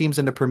many other teams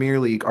in the Premier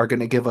League are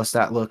going to give us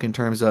that look in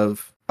terms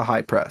of a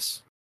high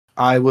press?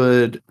 I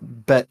would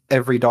bet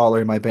every dollar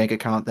in my bank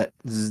account that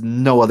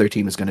no other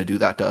team is going to do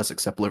that to us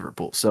except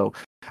Liverpool. So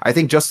I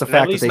think just the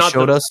fact that they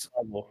showed us.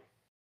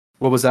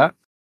 What was that?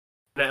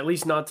 At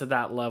least not to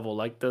that level.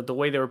 Like the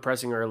way they were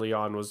pressing early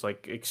on was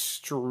like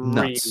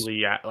extremely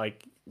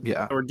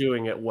they were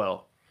doing it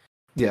well.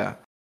 Yeah.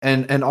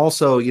 And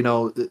also,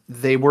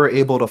 they were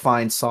able to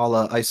find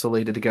Salah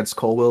isolated against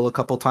Colwill a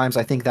couple times.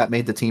 I think that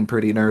made the team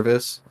pretty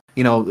nervous.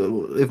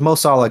 If Mo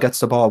Salah gets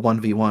the ball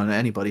 1v1,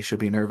 anybody should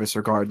be nervous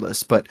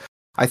regardless. But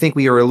I think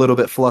we were a little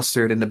bit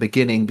flustered in the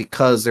beginning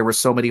because there were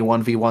so many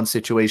 1v1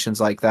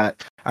 situations like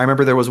that. I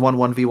remember there was one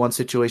 1v1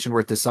 situation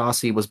where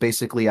Disasi was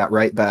basically at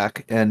right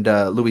back and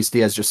Luis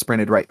Diaz just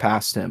sprinted right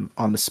past him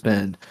on the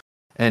spin.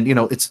 And,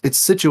 it's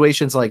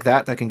situations like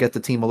that can get the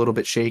team a little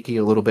bit shaky,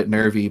 a little bit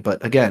nervy.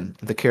 But again,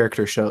 the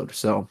character showed.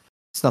 So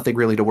it's nothing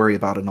really to worry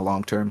about in the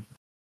long term.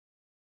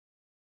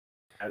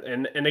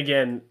 And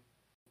again,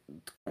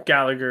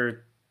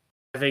 Gallagher,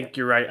 I think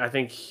you're right. I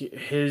think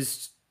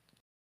his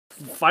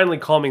finally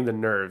calming the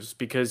nerves,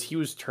 because he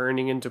was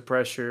turning into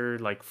pressure,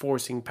 like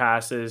forcing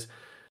passes.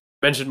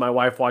 I mentioned my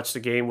wife watched the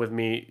game with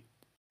me.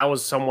 That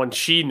was someone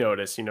she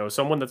noticed,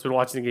 someone that's been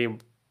watching the game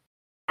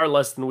far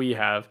less than we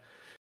have.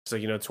 So,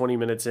 20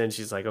 minutes in,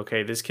 she's like,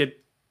 okay, this kid, is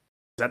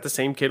that the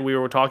same kid we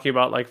were talking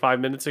about like 5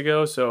 minutes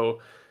ago? So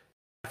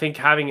I think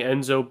having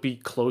Enzo be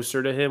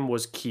closer to him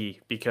was key,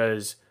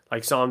 because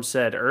like Sam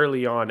said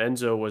early on,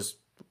 Enzo was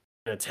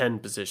in a 10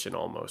 position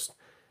almost.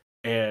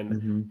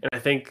 And I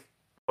think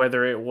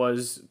whether it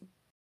was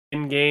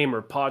in game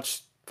or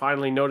Poch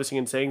finally noticing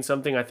and saying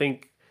something, I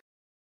think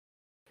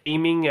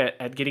aiming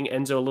at getting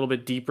Enzo a little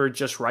bit deeper,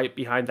 just right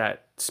behind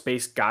that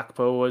space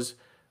Gakpo was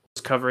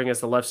covering as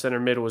the left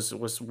center mid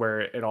was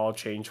where it all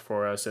changed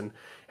for us. And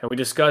we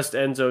discussed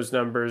Enzo's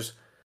numbers.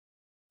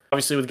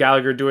 Obviously with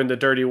Gallagher doing the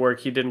dirty work,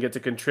 he didn't get to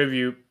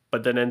contribute,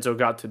 but then Enzo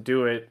got to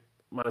do it.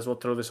 Might as well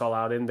throw this all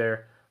out in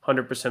there.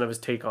 100% of his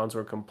take-ons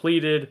were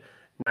completed,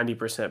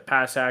 90%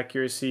 pass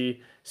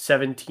accuracy,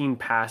 17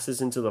 passes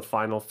into the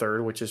final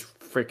third, which is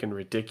freaking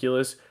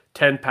ridiculous.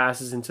 10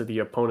 passes into the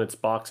opponent's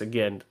box.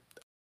 Again,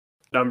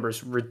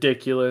 numbers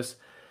ridiculous.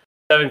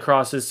 7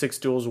 crosses, 6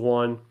 duels,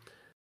 1.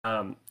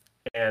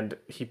 And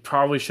he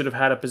probably should have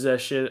had a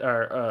possession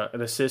or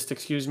an assist,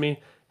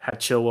 had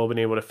Chilwell been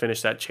able to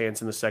finish that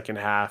chance in the second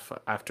half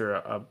after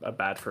a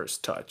bad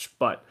first touch.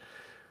 But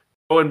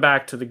going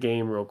back to the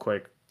game real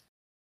quick,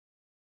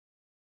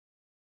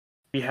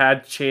 We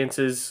had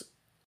chances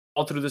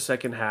all through the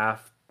second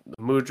half.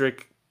 The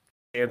Mudryk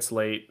chance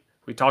late.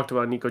 We talked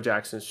about Nico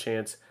Jackson's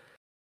chance.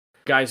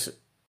 Guys,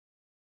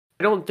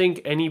 I don't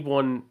think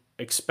anyone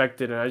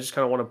expected, and I just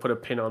kind of want to put a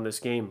pin on this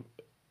game.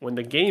 When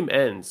the game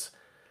ends,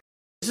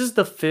 this is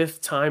the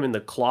 5th time in the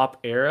Klopp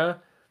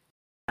era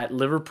that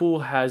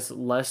Liverpool has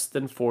less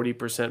than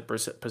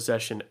 40%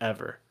 possession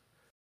ever.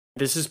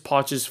 This is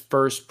Poch's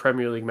first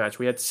Premier League match.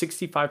 We had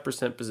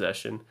 65%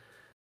 possession.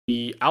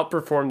 We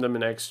outperformed them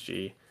in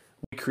XG.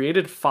 We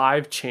created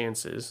 5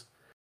 chances,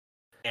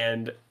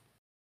 and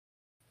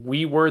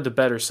we were the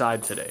better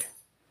side today.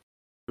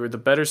 We were the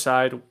better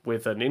side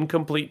with an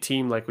incomplete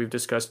team like we've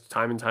discussed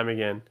time and time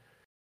again.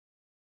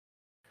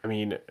 I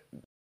mean,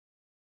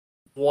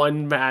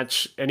 one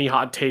match, any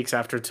hot takes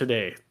after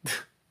today?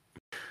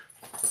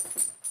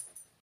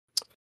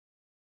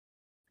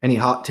 Any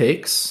hot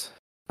takes?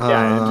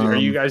 Yeah, are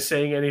you guys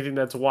saying anything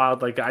that's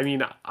wild? Like, I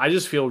mean, I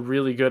just feel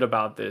really good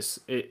about this.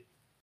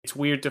 It's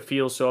weird to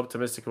feel so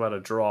optimistic about a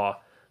draw.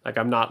 Like,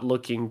 I'm not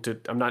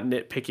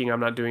nitpicking, I'm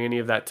not doing any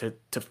of that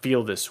to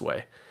feel this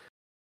way.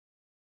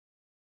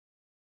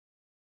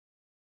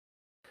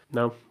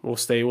 No, we'll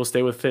stay with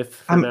 5th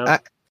for now.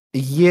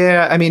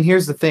 Yeah, I mean,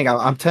 here's the thing.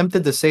 I'm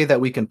tempted to say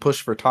that we can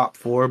push for top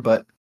 4,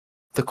 but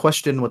the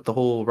question with the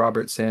whole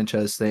Robert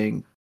Sanchez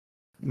thing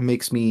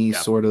makes me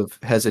sort of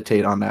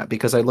hesitate on that,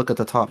 because I look at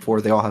the top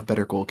 4, they all have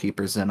better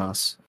goalkeepers than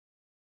us.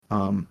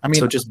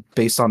 So just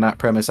based on that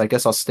premise, I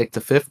guess I'll stick to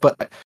 5th.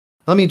 But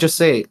let me just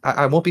say,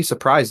 I won't be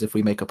surprised if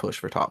we make a push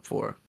for top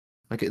 4.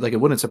 Like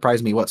it wouldn't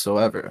surprise me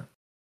whatsoever.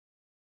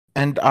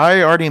 And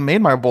I already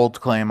made my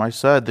bold claim. I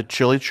said the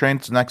Chili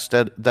Train's next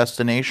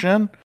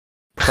destination,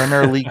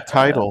 Premier League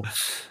title.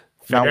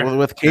 Now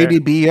with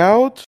KDB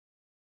out,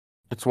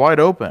 it's wide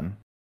open.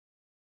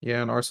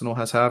 Yeah, and Arsenal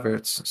has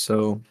Havertz,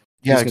 so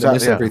yeah, he's gonna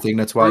miss everything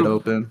that's wide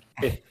open.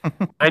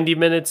 90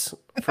 minutes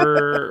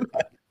for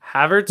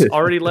Havertz,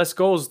 already less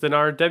goals than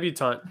our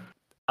debutant,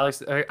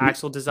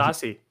 Axel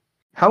Disasi.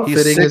 How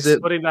fitting is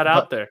it? Putting that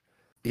out there.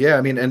 Yeah,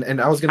 I mean, and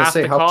I was gonna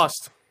say how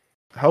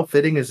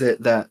fitting is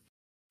it that,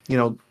 you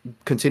know,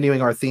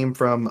 continuing our theme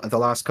from the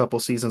last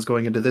couple seasons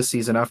going into this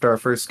season, after our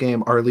first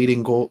game, our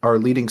leading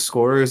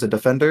scorer is a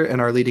defender,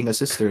 and our leading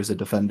assister is a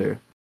defender.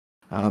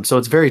 So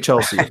it's very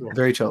Chelsea,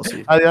 very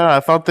Chelsea. Yeah, I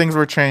thought things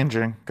were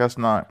changing. Guess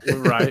not.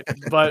 Right,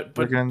 but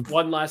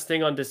one last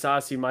thing on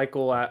Disasi.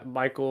 Michael at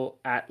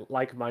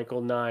like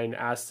Michael 9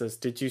 asked us,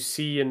 did you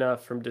see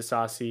enough from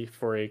Disasi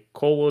for a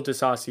Colwill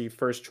Disasi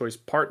first choice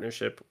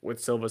partnership with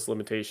Silva's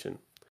limitation?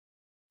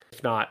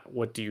 If not,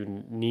 what do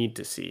you need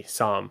to see?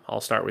 Sam,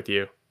 I'll start with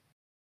you.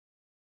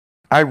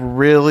 I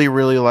really,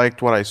 really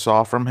liked what I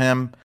saw from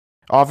him.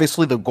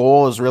 Obviously, the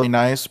goal is really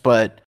nice,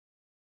 but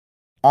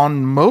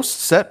on most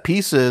set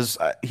pieces,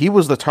 he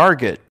was the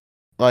target.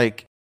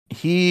 Like,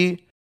 I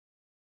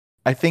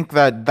think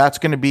that's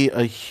going to be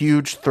a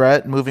huge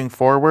threat moving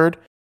forward,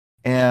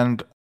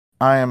 and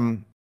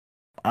I'm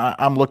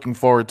looking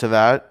forward to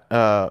that.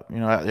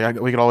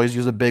 We could always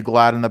use a big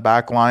lad in the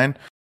back line,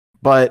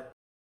 but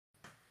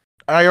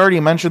I already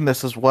mentioned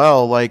this as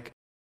well. Like,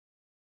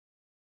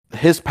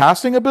 his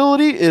passing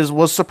ability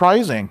was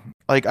surprising.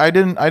 Like, I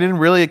didn't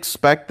really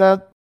expect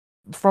that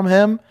from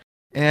him,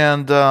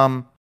 and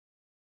I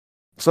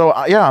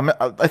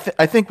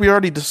think we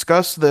already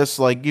discussed this,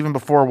 like, even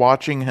before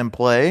watching him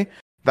play,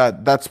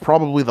 that's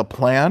probably the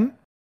plan.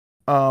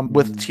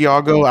 With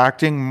Thiago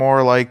acting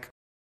more like,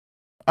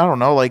 I don't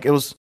know, like, it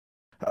was,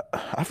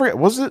 I forget,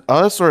 was it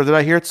us or did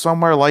I hear it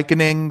somewhere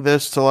likening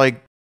this to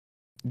like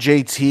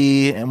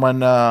JT, and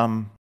when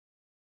I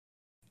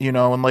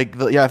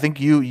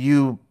think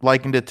you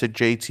likened it to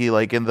JT,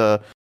 like in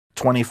the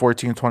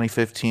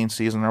 2014-2015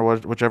 season, or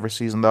whichever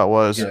season that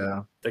was.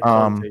 Yeah, the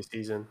Conte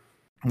season.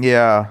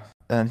 Yeah,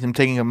 and him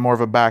taking a more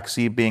of a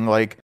backseat, being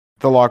like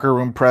the locker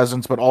room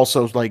presence, but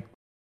also like,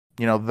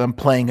 you know, them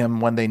playing him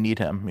when they need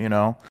him, you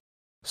know.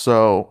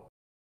 So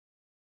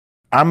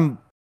I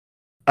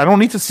don't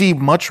need to see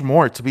much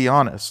more, to be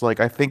honest. Like,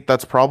 I think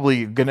that's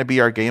probably going to be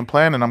our game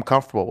plan, and I'm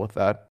comfortable with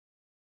that.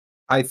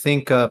 I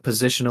think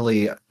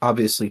positionally,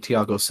 obviously,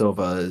 Thiago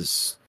Silva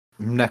is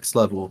next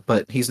level,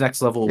 but he's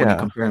next level when you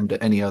compare him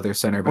to any other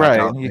center back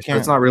out there. So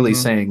it's not really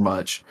saying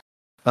much.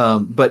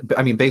 But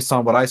I mean, based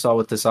on what I saw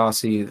with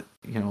Disasi,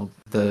 you know,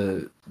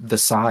 the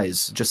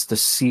size, just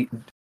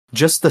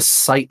the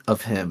sight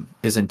of him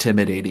is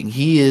intimidating.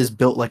 He is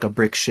built like a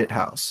brick shit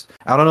house.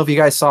 I don't know if you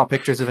guys saw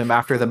pictures of him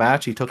after the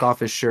match. He took off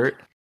his shirt,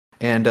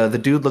 and the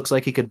dude looks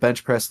like he could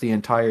bench press the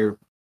entire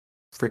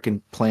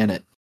freaking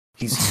planet.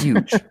 He's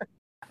huge.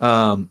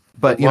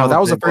 But you know, that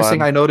was the first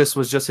thing I noticed,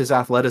 was just his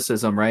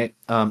athleticism, right?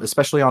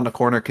 Especially on the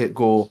corner kick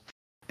goal.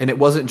 And it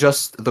wasn't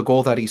just the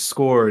goal that he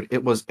scored,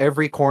 it was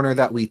every corner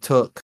that we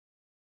took,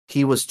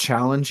 he was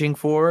challenging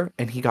for,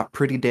 and he got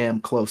pretty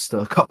damn close to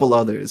a couple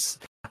others.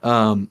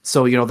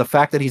 So, you know, the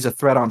fact that he's a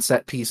threat on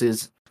set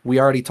pieces, we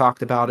already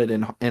talked about it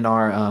in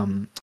our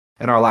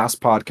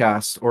last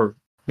podcast, or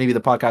maybe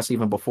the podcast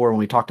even before, when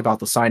we talked about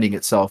the signing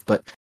itself.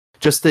 But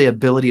just the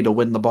ability to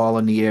win the ball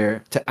in the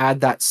air, to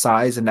add that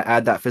size and to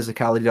add that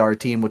physicality to our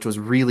team, which was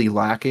really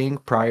lacking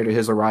prior to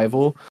his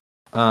arrival.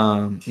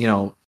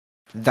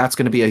 That's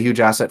going to be a huge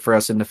asset for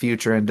us in the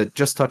future. And to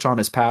just touch on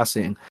his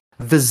passing,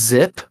 the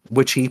zip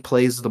which he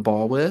plays the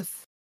ball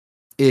with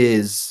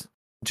is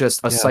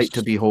just a sight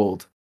to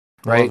behold,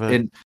 right?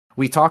 And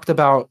we talked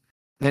about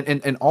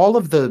and all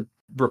of the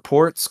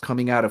reports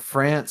coming out of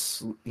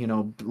France,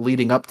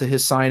 leading up to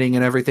his signing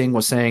and everything,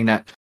 was saying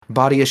that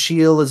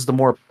Badiashile is the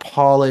more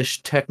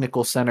polished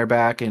technical center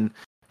back, and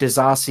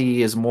Disasi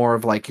is more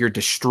of like your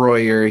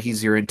destroyer.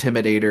 He's your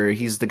intimidator.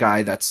 He's the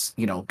guy that's,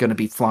 going to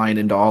be flying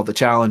into all the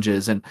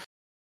challenges. And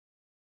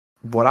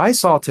what I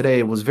saw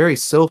today was very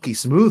silky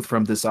smooth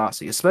from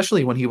Disasi,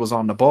 especially when he was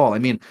on the ball. I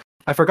mean,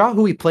 I forgot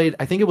who he played.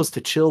 I think it was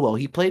to Chilwell.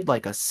 He played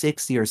like a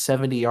 60 or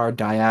 70-yard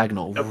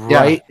diagonal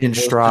in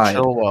stride.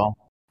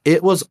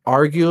 It was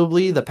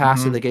arguably the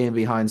pass of the game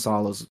behind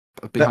Salah's.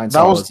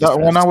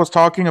 When I was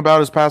talking about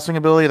his passing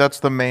ability,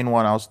 that's the main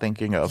one I was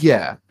thinking of.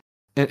 Yeah.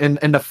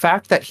 And the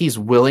fact that he's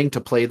willing to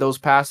play those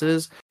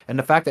passes, and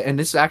the fact that, and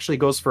this actually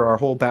goes for our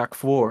whole back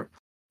four,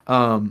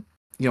 Colwill,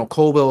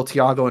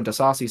 Thiago, and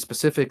Disasi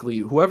specifically,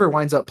 whoever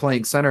winds up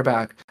playing center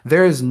back,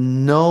 there is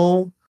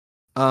no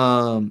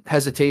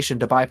hesitation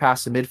to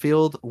bypass the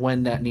midfield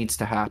when that needs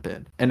to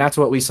happen. And that's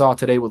what we saw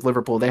today with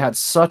Liverpool. They had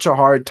such a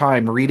hard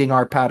time reading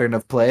our pattern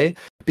of play,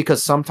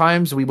 because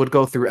sometimes we would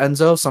go through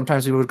Enzo,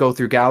 sometimes we would go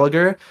through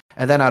Gallagher,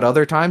 and then at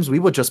other times we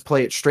would just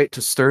play it straight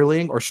to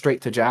Sterling or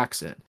straight to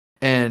Jackson.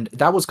 And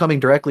that was coming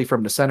directly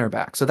from the center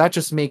back. So that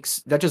just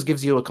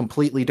gives you a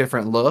completely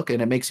different look,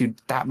 and it makes you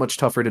that much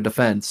tougher to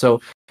defend.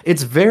 So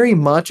it's very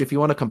much, if you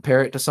want to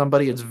compare it to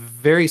somebody, it's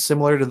very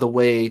similar to the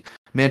way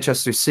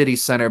Manchester City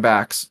center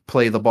backs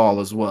play the ball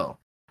as well,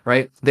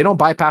 right? They don't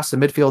bypass the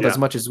midfield as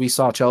much as we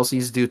saw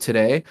Chelsea's do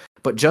today,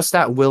 but just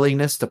that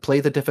willingness to play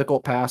the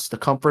difficult pass, the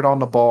comfort on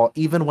the ball,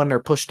 even when they're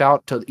pushed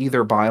out to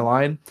either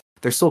byline,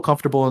 they're still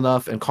comfortable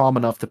enough and calm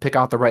enough to pick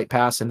out the right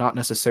pass and not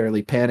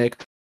necessarily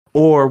panic.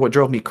 Or what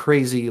drove me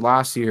crazy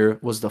last year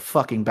was the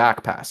fucking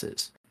back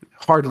passes.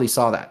 Hardly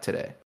saw that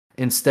today.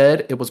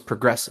 Instead, it was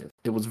progressive.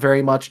 It was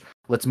very much,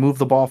 let's move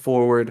the ball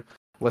forward.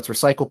 Let's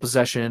recycle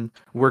possession.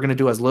 We're going to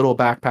do as little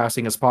back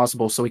passing as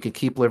possible so we can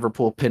keep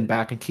Liverpool pinned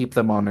back and keep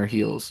them on their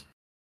heels.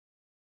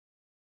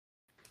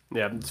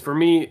 Yeah, for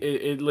me,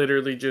 it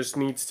literally just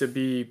needs to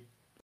be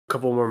a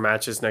couple more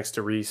matches next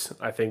to Reece.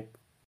 I think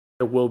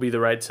it will be the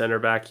right center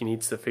back. He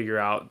needs to figure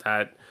out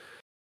that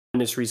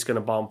when is Reece going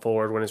to bomb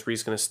forward? When is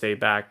Reece going to stay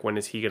back? When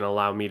is he going to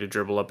allow me to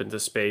dribble up into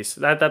space?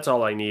 That's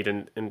all I need.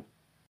 And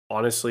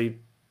honestly,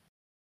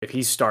 if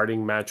he's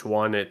starting match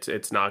one,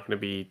 it's not going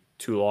to be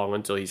too long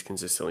until he's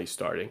consistently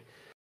starting.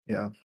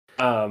 Yeah.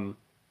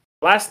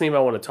 Last name I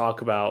want to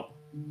talk about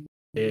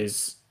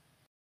is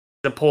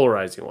the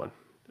polarizing one,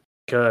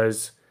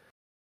 because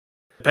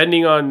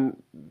depending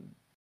on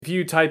if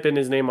you type in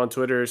his name on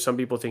Twitter, some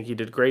people think he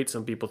did great,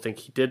 some people think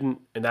he didn't,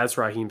 and that's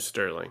Raheem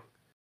Sterling.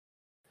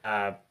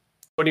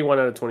 21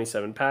 out of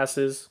 27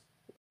 passes,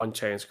 1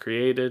 chance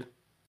created,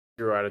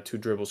 0 out of 2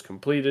 dribbles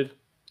completed,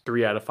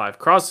 3 out of 5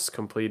 crosses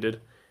completed,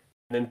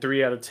 and then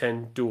 3 out of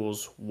 10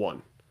 duels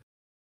won.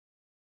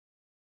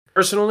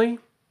 Personally,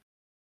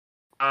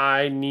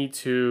 I need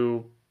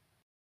to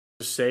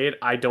say it.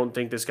 I don't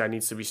think this guy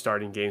needs to be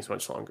starting games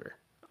much longer.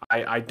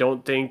 I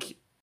don't think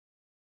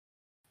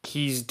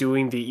he's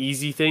doing the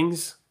easy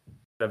things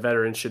that a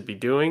veteran should be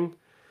doing.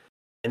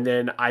 And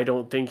then I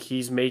don't think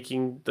he's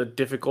making the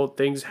difficult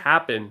things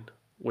happen,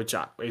 which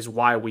is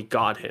why we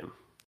got him.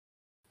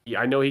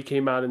 I know he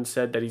came out and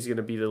said that he's going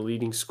to be the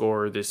leading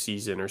scorer this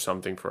season or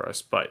something for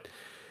us, but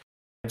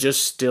I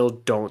just still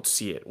don't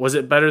see it. Was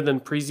it better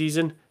than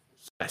preseason?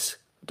 Yes.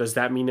 Does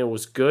that mean it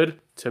was good?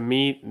 To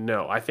me,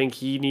 no. I think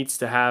he needs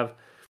to have,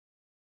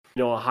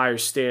 a higher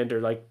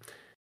standard. Like,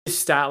 his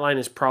stat line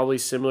is probably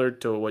similar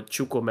to what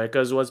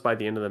Chukwuemeka's was by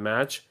the end of the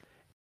match.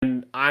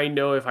 And I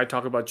know if I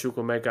talk about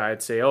Chukwuemeka,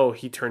 I'd say, oh,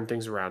 he turned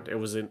things around. It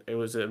was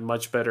a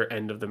much better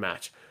end of the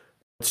match.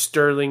 But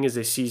Sterling is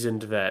a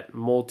seasoned vet,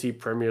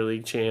 multi-Premier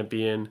League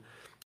champion.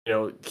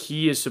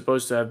 He is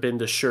supposed to have been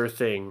the sure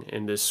thing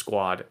in this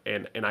squad.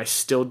 And I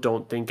still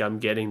don't think I'm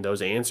getting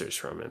those answers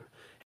from him.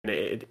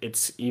 And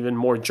it's even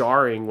more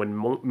jarring when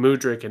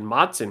Mudryk and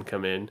Maatsen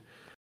come in.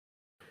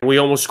 And we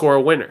almost score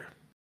a winner.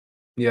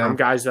 Yeah. From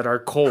guys that are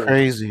cold.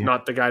 Crazy.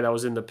 Not the guy that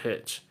was in the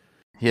pitch.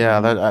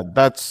 Yeah,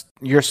 that's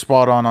you're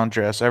spot on,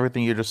 Andreas.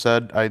 Everything you just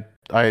said,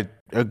 I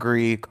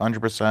agree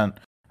 100%.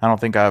 I don't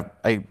think I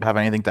have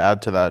anything to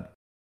add to that.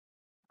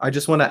 I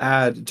just want to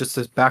add, just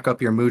to back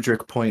up your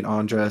Mudryk point,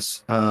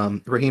 Andres.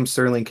 Raheem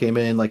Sterling came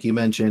in, like you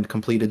mentioned,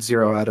 completed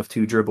 0 out of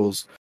 2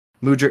 dribbles.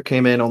 Mudryk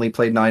came in, only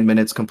played 9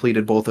 minutes,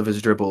 completed both of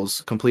his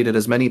dribbles, completed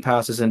as many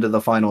passes into the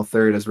final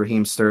third as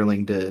Raheem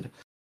Sterling did.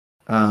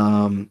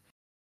 The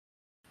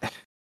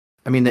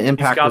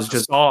impact was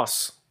just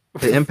sauce.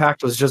 The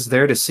impact was just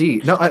there to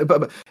see. No,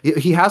 but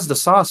he has the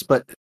sauce,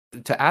 but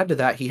to add to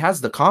that, he has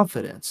the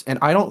confidence, and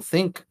I don't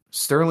think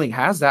Sterling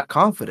has that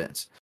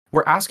confidence.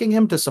 We're asking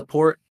him to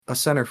support a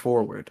center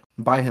forward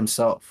by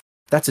himself.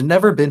 That's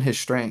never been his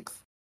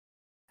strength.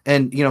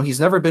 And, he's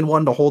never been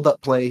one to hold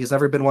up play. He's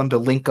never been one to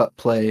link up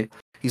play.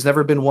 He's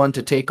never been one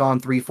to take on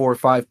 3, 4,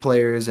 5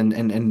 players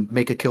and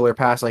make a killer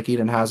pass like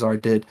Eden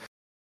Hazard did.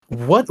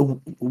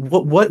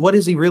 What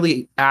is he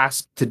really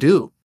asked to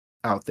do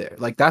out there?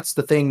 Like, that's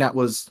the thing that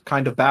was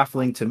kind of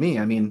baffling to me.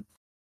 I mean,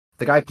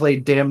 the guy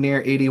played damn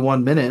near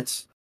 81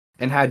 minutes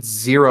and had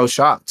 0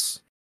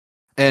 shots.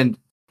 And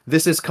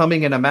this is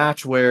coming in a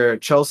match where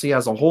Chelsea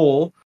as a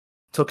whole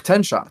took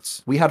 10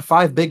 shots. We had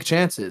 5 big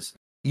chances.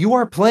 You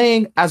are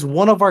playing as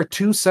one of our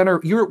 2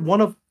 center. You're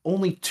one of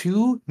only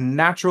 2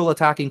 natural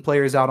attacking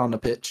players out on the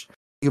pitch.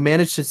 You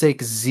managed to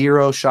take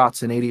 0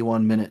 shots in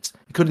 81 minutes.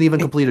 You couldn't even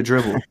complete a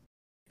dribble.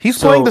 He's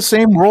playing the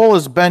same role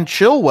as Ben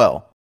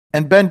Chilwell.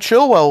 And Ben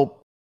Chilwell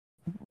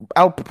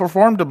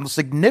outperformed him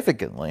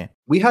significantly.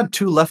 We had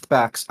 2 left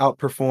backs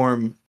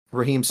outperform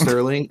Raheem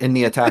Sterling in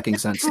the attacking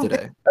sense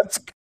today. That's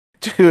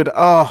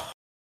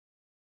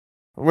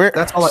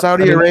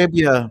Saudi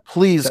Arabia,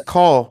 please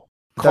call.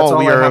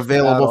 We are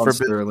available for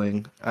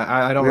Sterling.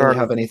 I don't really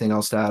have anything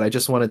else to add. I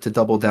just wanted to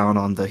double down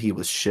on he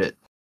was shit.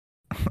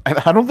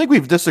 I don't think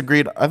we've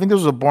disagreed. I think this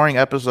was a boring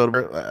episode.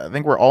 I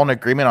think we're all in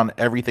agreement on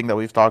everything that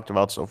we've talked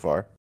about so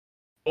far.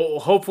 Well,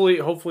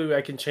 hopefully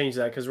I can change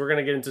that because we're going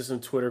to get into some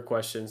Twitter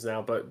questions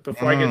now. But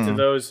before I get to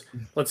those,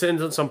 let's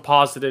end on some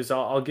positives.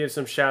 I'll give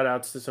some shout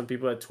outs to some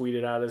people that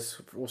tweeted at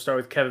us. We'll start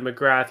with Kevin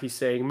McGrath. He's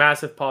saying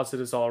massive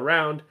positives all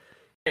around.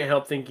 Can't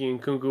help thinking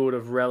Nkunku would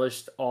have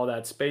relished all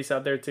that space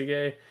out there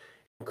today.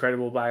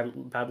 Incredible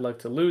bad luck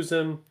to lose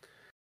him.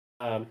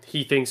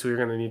 He thinks we're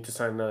going to need to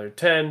sign another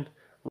 10.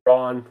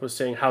 Ron was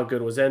saying how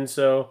good was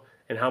Enzo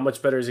and how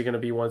much better is he going to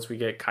be once we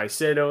get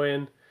Caicedo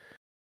in.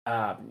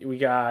 We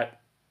got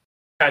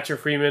Catcher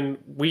Freeman.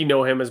 We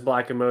know him as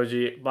Black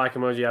Emoji. Black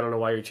Emoji, I don't know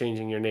why you're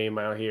changing your name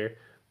out here,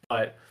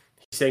 but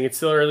he's saying it's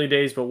still early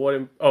days, but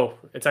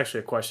it's actually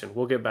a question.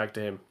 We'll get back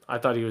to him. I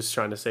thought he was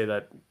trying to say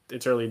that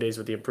it's early days,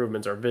 but the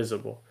improvements are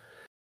visible.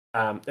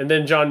 And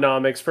then John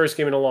Nomics, first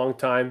game in a long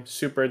time,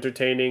 super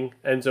entertaining.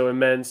 Enzo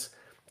immense.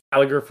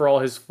 Gallagher, for all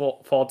his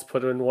faults,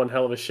 put in one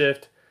hell of a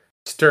shift.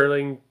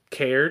 Sterling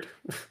cared.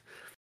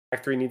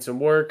 Back 3 needs some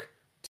work.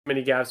 Too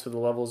many gaps with the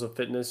levels of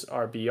fitness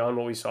are beyond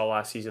what we saw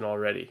last season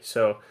already.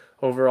 So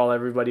overall,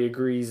 everybody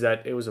agrees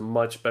that it was a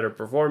much better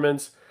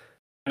performance.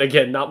 And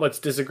again, not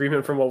much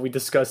disagreement from what we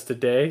discussed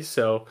today.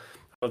 So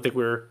I don't think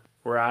we're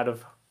out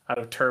of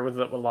turn with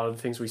a lot of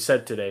the things we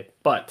said today.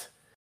 But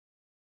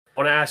I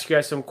want to ask you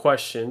guys some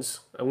questions,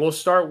 and we'll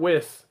start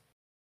with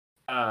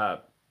Black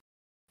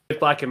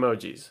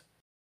Emojis.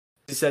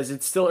 He says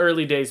it's still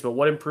early days, but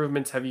what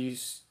improvements have you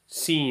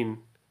seen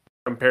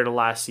compared to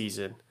last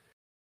season?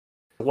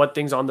 What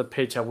things on the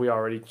pitch have we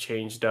already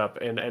changed up?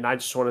 And I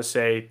just want to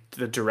say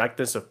the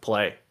directness of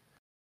play,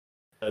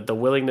 the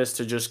willingness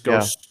to just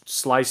go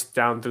slice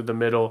down through the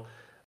middle.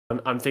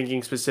 I'm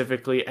thinking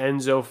specifically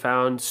Enzo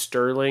found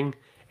Sterling,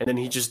 and then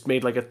he just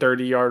made like a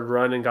 30-yard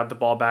run and got the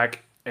ball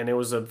back, and it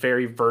was a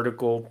very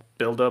vertical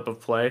buildup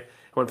of play.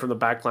 It went from the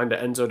back line to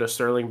Enzo to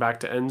Sterling back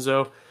to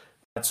Enzo.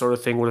 That sort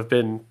of thing would have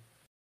been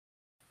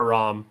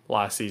Haram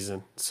last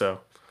season. So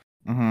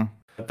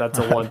that's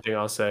the one thing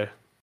I'll say.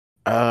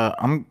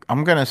 I'm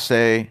gonna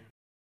say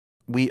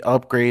we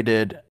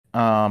upgraded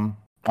on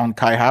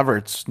Kai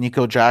Havertz.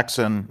 Nico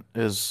Jackson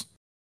is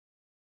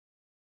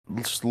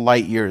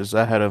light years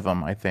ahead of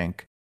him, I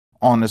think.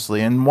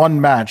 Honestly, in one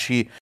match,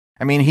 he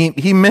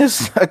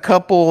missed a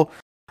couple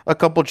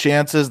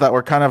chances that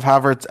were kind of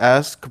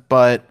Havertz-esque,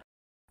 but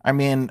I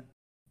mean,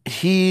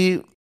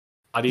 he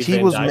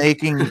was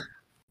making.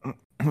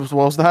 What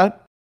was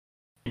that?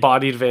 He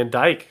bodied Van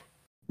Dijk.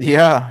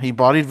 Yeah, he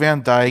bodied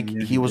Van Dijk.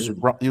 Yeah, he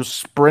was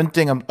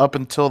sprinting him up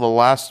until the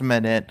last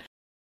minute.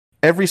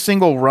 Every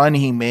single run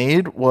he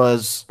made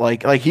was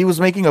like he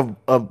was making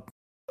a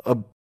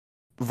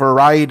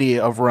variety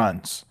of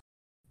runs,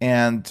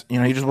 and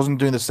he just wasn't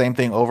doing the same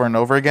thing over and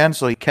over again.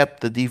 So he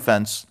kept the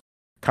defense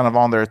kind of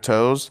on their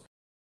toes.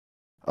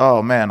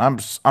 Oh man,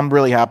 I'm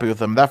really happy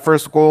with him. That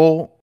first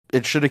goal,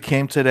 it should have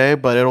came today,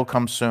 but it'll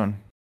come soon.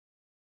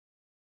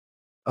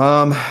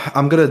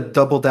 I'm gonna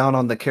double down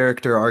on the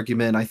character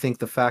argument. I think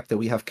the fact that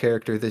we have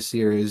character this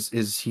year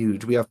is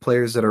huge. We have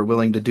players that are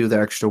willing to do the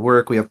extra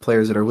work. We have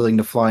players that are willing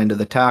to fly into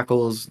the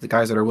tackles. The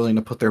guys that are willing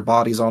to put their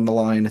bodies on the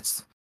line.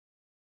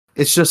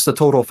 It's just a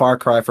total far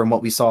cry from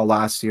what we saw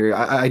last year.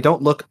 I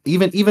don't look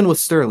even with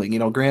Sterling.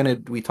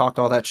 Granted, we talked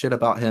all that shit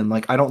about him.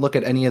 Like, I don't look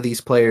at any of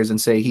these players and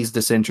say he's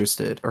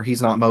disinterested or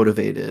he's not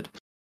motivated.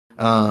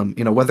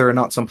 Whether or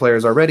not some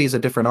players are ready is a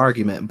different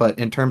argument. But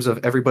in terms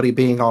of everybody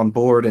being on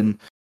board and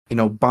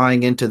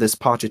buying into this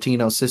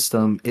Pochettino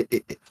system,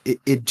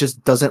 it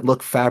just doesn't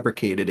look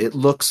fabricated. It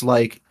looks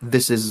like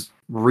this is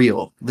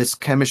real. This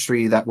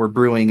chemistry that we're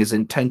brewing is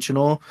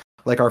intentional.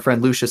 Like our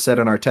friend Lucia said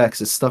in our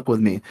text, it stuck with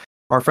me.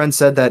 Our friend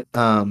said that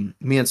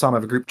me and Sam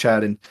have a group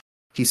chat, and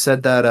he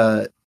said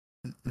that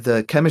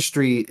the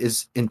chemistry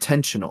is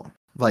intentional.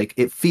 Like,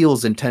 it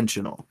feels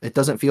intentional. It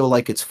doesn't feel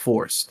like it's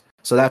forced.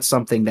 So that's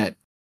something that,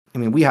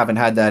 we haven't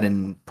had that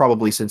in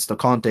probably since the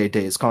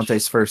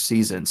Conte's first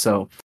season.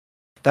 So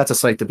that's a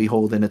sight to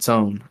behold in its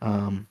own.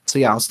 So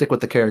yeah, I'll stick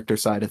with the character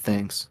side of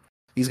things.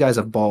 These guys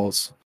have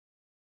balls.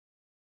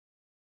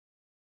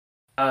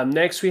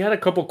 Next, we had a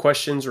couple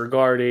questions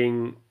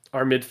regarding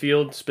our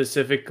midfield,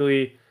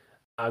 specifically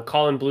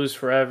Colin Blues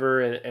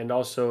Forever and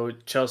also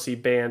Chelsea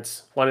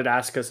Bance wanted to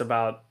ask us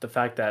about the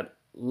fact that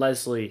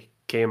Leslie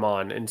came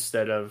on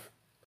instead of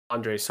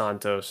Andre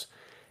Santos.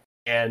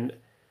 And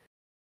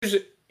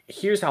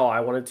here's how I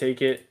want to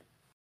take it.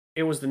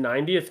 It was the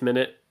 90th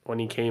minute when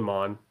he came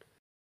on.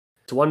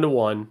 It's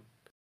 1-1.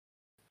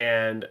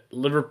 And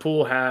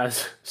Liverpool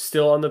has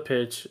still on the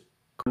pitch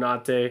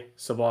Konate,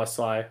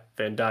 Szoboszlai,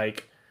 Van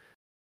Dijk,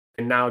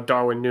 and now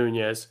Darwin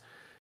Nunez.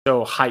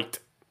 So height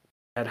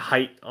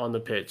on the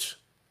pitch.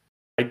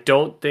 I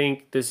don't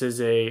think this is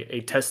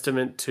a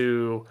testament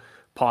to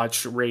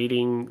Poch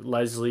rating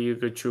Leslie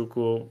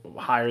Ugochukwu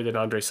higher than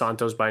Andre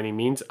Santos by any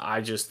means.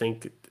 I just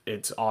think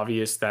it's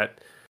obvious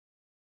that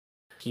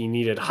he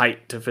needed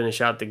height to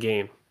finish out the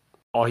game.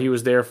 All he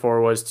was there for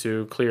was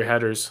to clear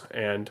headers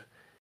and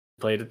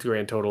played a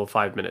grand total of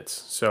 5 minutes.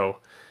 So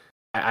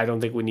I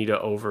don't think we need to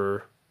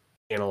over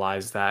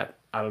analyze that.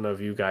 I don't know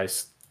if you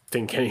guys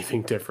think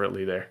anything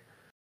differently there.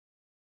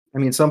 I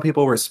mean, some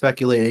people were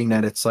speculating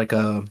that it's like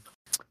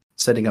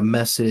sending a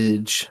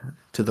message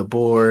to the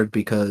board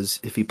because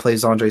if he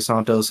plays Andre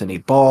Santos and he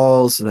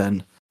balls,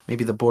 then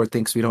maybe the board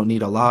thinks we don't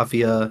need a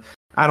Lavia.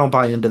 I don't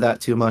buy into that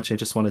too much. I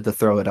just wanted to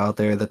throw it out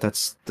there that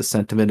that's the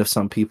sentiment of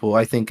some people.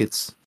 I think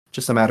it's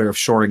just a matter of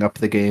shoring up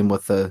the game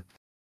with a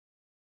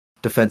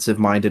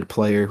defensive-minded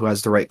player who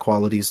has the right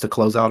qualities to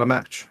close out a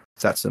match.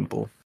 It's that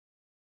simple.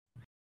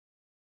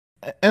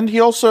 And he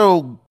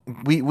also,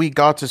 we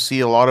got to see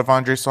a lot of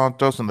Andre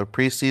Santos in the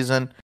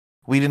preseason.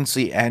 We didn't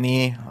see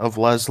any of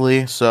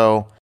Leslie,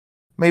 so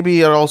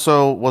maybe it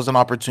also was an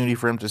opportunity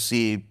for him to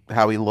see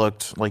how he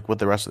looked like with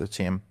the rest of the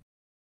team.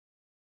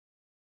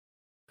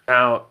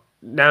 Now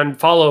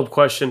follow-up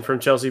question from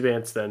Chelsea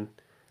Vance then.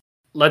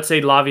 Let's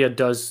say Lavia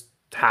does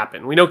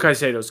happen. We know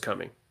Caicedo's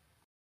coming.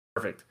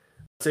 Perfect.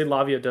 Let's say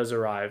Lavia does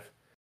arrive.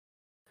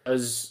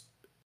 Does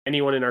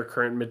anyone in our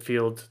current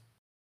midfield,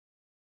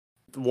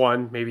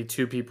 one, maybe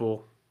two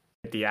people,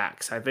 get the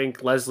axe? I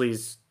think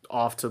Leslie's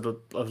off to the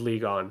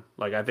league on.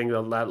 Like, I think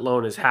that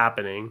loan is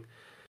happening.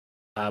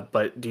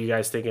 But do you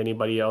guys think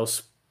anybody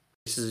else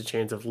faces a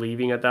chance of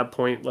leaving at that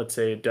point? Let's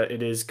say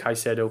it is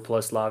Caicedo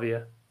plus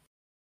Lavia.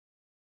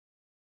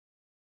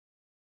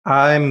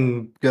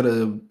 I'm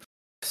gonna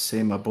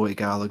say my boy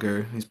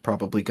Gallagher. He's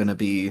probably gonna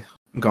be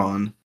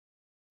gone.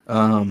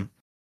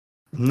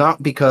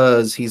 Not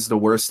because he's the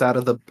worst out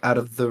of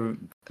the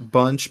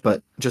bunch,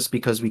 but just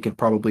because we could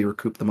probably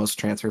recoup the most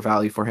transfer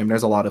value for him.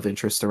 There's a lot of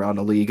interest around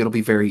the league. It'll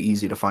be very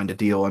easy to find a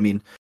deal. I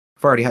mean,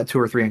 I've already had 2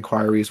 or 3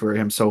 inquiries for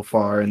him so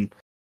far, and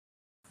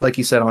like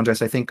you said,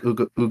 Andres, I think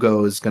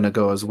Ugo is gonna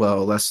go as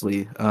well.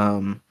 Leslie,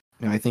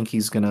 I think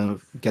he's gonna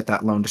get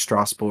that loan to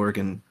Strasbourg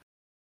and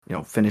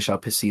finish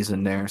up his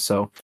season there.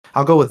 So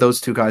I'll go with those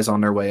 2 guys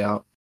on their way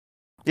out.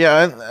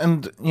 Yeah,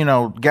 and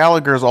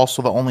Gallagher is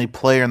also the only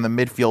player in the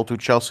midfield who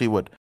Chelsea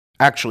would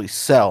actually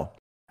sell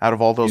out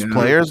of all those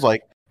players.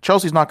 Like,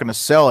 Chelsea's not going to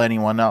sell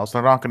anyone else.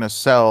 They're not going to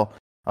sell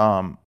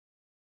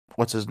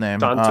what's his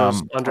name?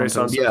 Andre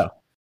Santos.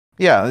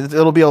 Yeah,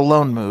 it'll be a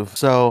loan move.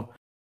 So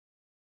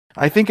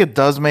I think it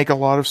does make a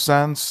lot of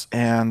sense,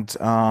 and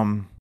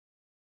I'm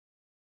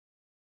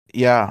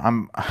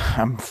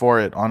for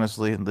it.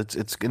 Honestly,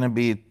 it's going to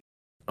be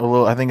a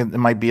little. I think it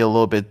might be a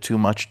little bit too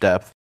much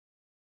depth.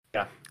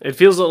 Yeah, it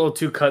feels a little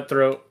too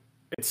cutthroat.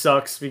 It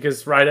sucks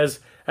because right as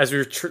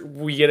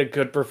we get a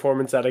good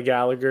performance out of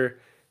Gallagher,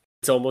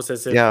 it's almost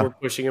as if we're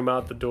pushing him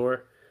out the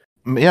door.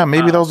 Yeah,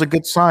 maybe that was a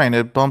good sign.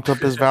 It bumped up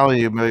his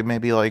value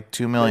maybe like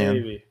 $2 million.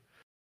 Maybe.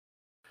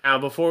 Now,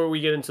 before we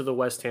get into the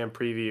West Ham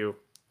preview,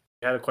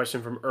 I had a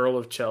question from Earl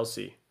of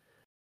Chelsea.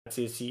 Let's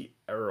see,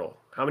 Earl.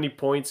 How many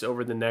points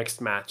over the next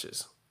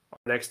matches? Our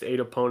next 8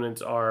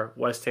 opponents are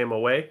West Ham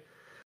away,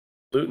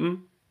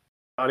 Luton,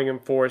 Nottingham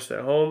Forest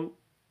at home,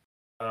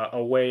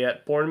 away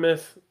at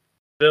Bournemouth,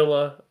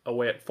 Villa,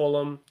 away at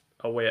Fulham,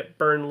 away at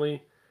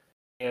Burnley,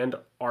 and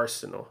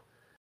Arsenal.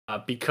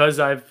 Because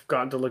I've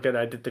gotten to look at it,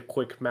 I did the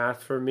quick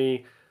math for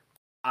me.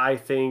 I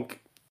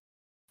think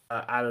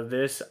out of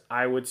this,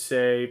 I would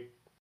say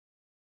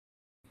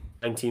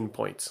 19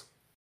 points.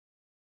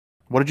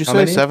 What did you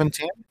say,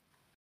 17?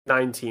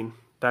 19.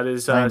 That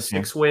is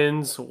 6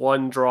 wins,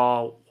 1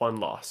 draw, 1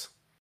 loss.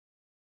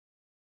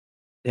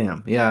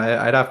 Damn.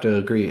 Yeah, I'd have to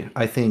agree.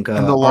 I think.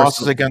 And the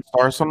losses against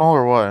Arsenal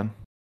or what?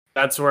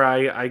 That's where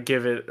I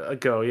give it a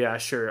go. Yeah,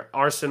 sure.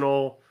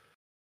 Arsenal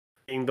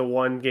being the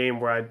one game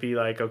where I'd be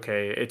like,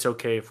 okay, it's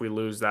okay if we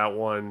lose that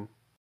one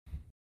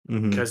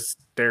because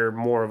they're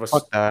more of a.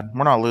 Fuck that.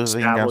 We're not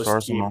losing against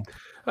Arsenal.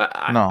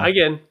 No.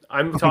 Again,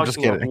 I'm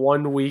talking about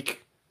 1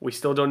 week. We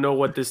still don't know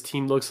what this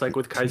team looks like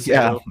with Caicedo.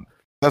 Yeah,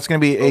 that's going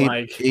to be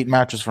eight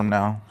matches from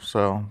now.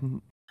 So.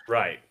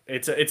 Right.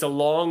 It's a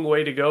long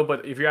way to go,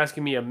 but if you're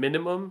asking me a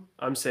minimum,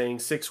 I'm saying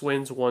 6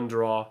 wins, 1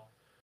 draw.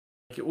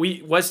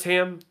 West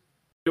Ham,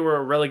 they were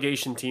a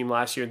relegation team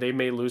last year. They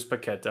may lose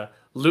Paqueta.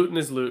 Luton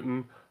is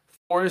Luton.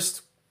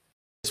 Forest,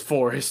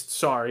 Forest.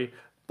 Sorry,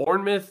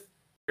 Bournemouth.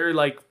 They're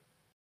like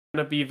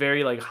gonna be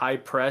very like high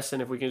press,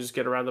 and if we can just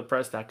get around the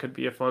press, that could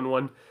be a fun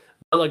one.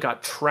 Villa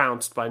got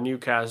trounced by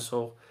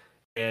Newcastle,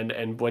 and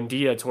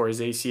Buendia tore his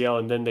ACL,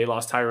 and then they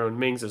lost Tyrone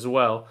Mings as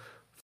well.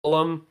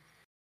 Fulham,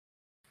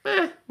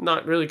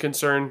 not really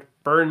concerned.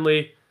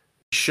 Burnley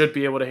should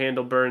be able to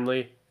handle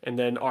Burnley, and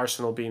then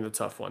Arsenal being the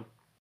tough one.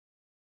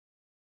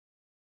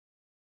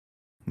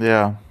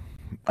 Yeah.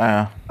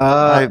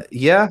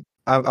 Yeah,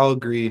 I'll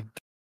agree.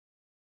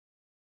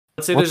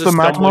 Let's say What's there's a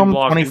the stumbling maximum?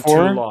 block in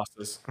 24? 2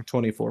 losses.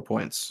 24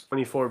 points.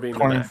 24 being the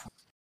 20. max.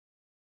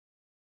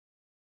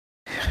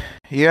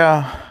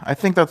 Yeah, I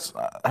think that's.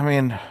 I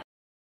mean,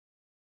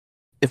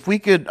 if we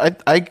could,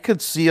 I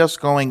could see us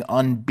going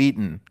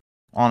unbeaten,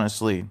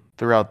 honestly,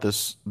 throughout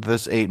this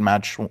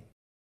 8-match.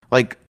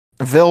 Like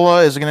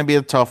Villa is going to be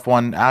a tough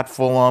one at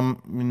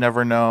Fulham. You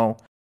never know,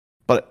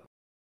 but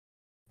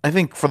I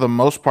think for the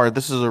most part,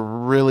 this is a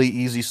really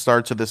easy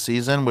start to the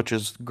season, which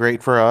is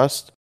great for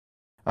us.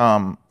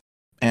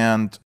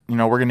 And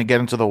we're going to get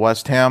into the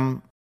West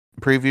Ham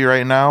preview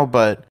right now,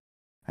 but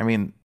I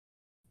mean,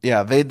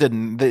 yeah, they did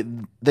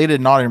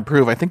not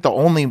improve. I think the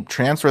only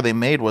transfer they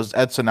made was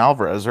Edson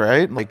Alvarez,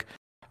 right? Like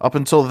up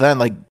until then,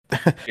 like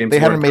they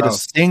hadn't made a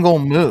single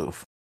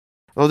move.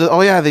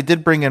 Oh yeah, they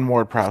did bring in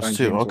Ward-Prowse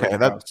too. Okay,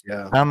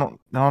 yeah. I don't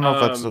know if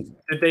that's.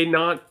 Did they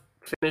not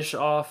finish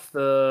off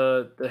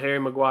the Harry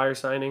Maguire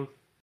signing?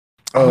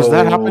 Oh, is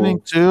that happening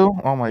too?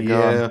 Oh my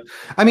god! Yeah,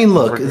 I mean,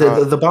 look,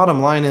 the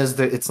bottom line is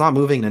that it's not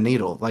moving the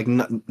needle. Like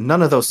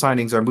none of those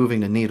signings are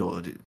moving the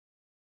needle,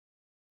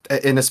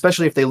 and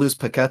especially if they lose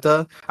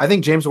Paqueta. I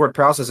think James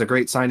Ward-Prowse is a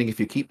great signing if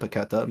you keep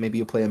Paqueta. Maybe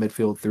you play a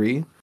midfield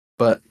 3,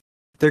 but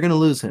they're gonna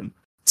lose him.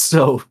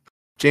 So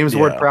James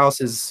Ward-Prowse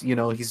is,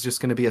 he's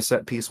just gonna be a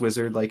set piece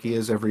wizard like he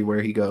is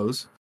everywhere he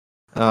goes.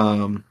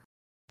 30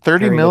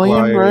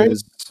 million, right?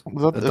 Is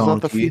that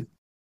the fee?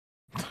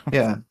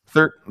 Yeah.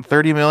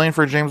 30 million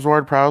for James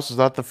Ward-Prowse, is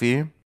that the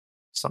fee?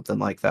 Something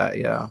like that,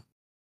 yeah.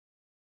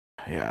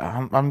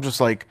 Yeah, I'm just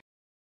like,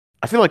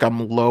 I feel like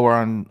I'm lower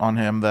on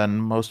him than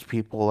most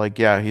people. Like,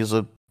 yeah, he's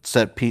a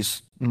set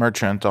piece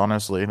merchant,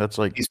 honestly. That's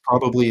like, he's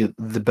probably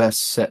the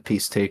best set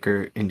piece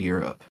taker in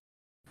Europe.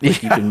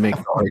 Like, you can make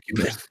the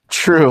argument.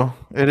 True.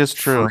 It is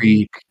true.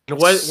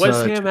 West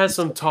Ham has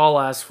some tall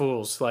ass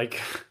fools.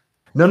 Like,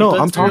 no,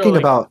 I'm talking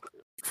about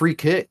free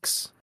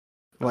kicks.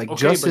 Like,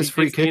 okay, just his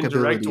free kick ability.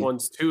 Direct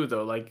ones too,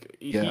 though. Like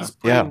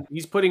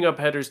he's putting up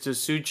headers to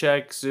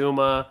Souček,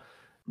 Zuma,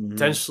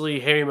 potentially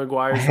Harry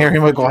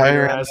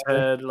Maguire. Ass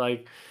head.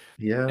 Like,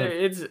 yeah,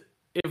 it's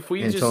if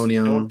we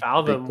Antonio, just don't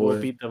foul them, we'll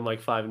beat them like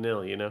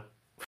 5-0.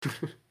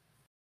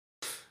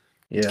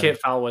 Yeah, can't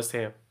foul West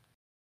Ham.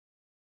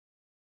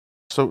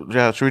 So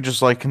yeah, should we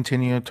just like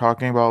continue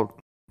talking about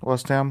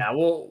West Ham? Yeah,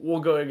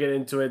 we'll go and get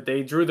into it.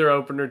 They drew their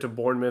opener to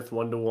Bournemouth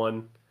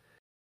 1-1.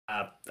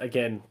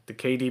 Again, the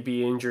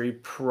KDB injury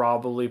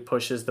probably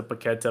pushes the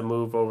Paqueta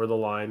move over the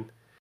line.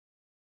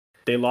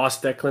 They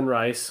lost Declan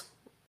Rice,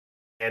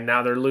 and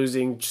now they're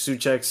losing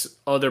Souček's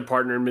other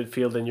partner in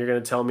midfield, and you're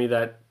going to tell me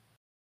that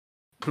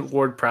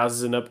Ward-Prowse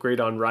is an upgrade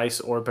on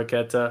Rice or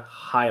Paqueta?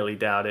 Highly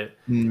doubt it.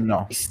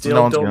 No. They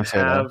still don't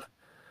have...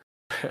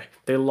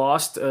 They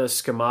lost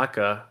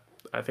Scamacca.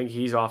 I think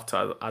he's off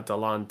to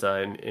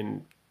Atalanta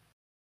in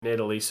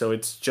Italy, so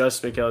it's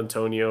just Mikel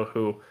Antonio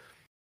who...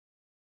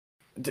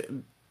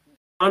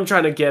 I'm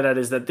trying to get at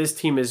is that this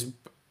team is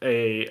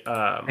a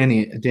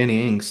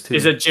Danny Ings too.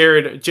 Is a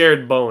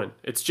Jared Bowen.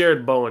 It's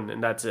Jared Bowen,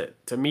 and that's it.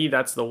 To me,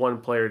 that's the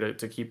one player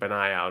to keep an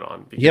eye out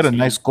on. He had a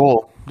nice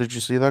goal. Did you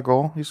see that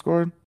goal he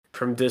scored?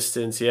 From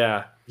distance,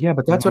 yeah. Yeah,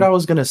 but that's what I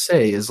was gonna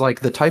say. Is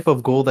like the type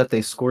of goal that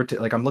they scored.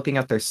 Like, I'm looking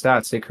at their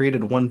stats. They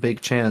created one big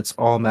chance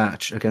all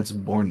match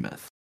against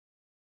Bournemouth.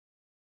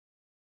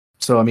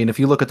 So I mean, if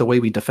you look at the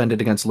way we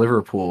defended against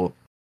Liverpool.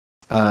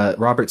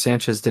 Robert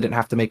Sanchez didn't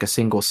have to make a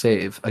single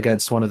save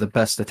against one of the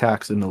best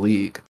attacks in the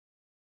league.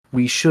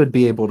 We should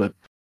be able to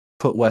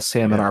put West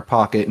Ham in our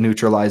pocket,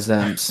 neutralize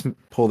them,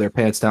 pull their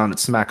pants down, and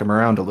smack them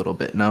around a little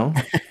bit. No.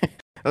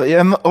 Yeah,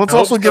 and let's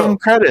also give them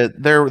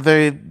credit.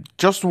 They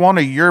just won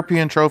a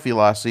European trophy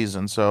last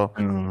season, so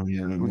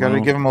we got to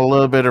give them a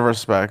little bit of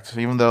respect,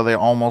 even though they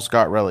almost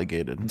got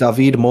relegated.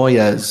 David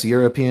Moyes,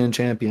 European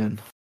champion.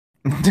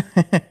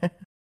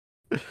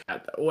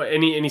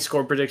 Any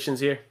score predictions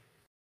here?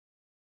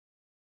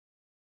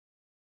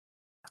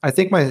 I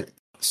think my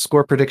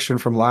score prediction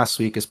from last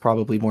week is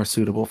probably more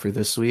suitable for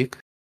this week.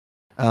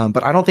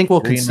 But I don't think we'll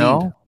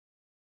concede.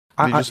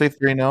 Did you say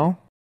 3-0?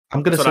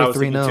 I'm going to say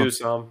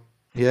 3-0.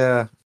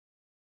 Yeah.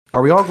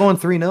 Are we all going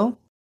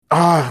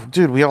 3-0?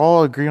 Dude, we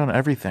all agree on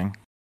everything.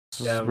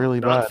 This is really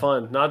not bad.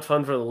 Fun. Not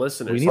fun for the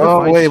listeners.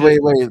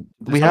 Wait.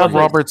 We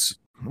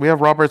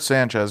have Robert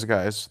Sanchez,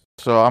 guys.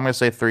 So I'm going to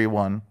say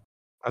 3-1.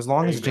 As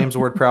long as James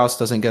Ward-Prowse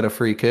doesn't get a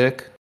free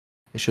kick,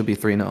 it should be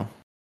 3-0.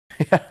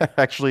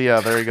 Actually, yeah,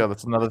 there you go.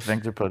 That's another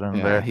thing to put in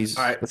there.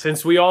 All right,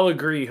 since we all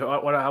agree, how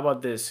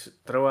about this?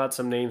 Throw out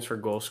some names for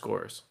goal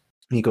scorers.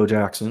 Nico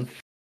Jackson.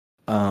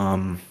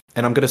 And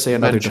I'm going to say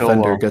another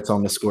defender gets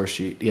on the score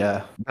sheet.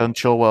 Yeah. Ben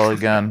Chilwell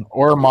again.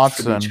 Or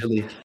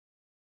Motson.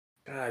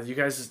 You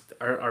guys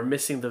are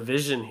missing the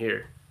vision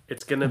here.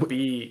 It's gonna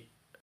be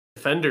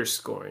defenders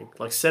scoring,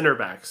 like center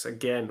backs.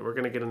 Again, we're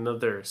gonna get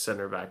another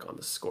center back on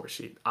the score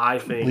sheet. I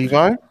think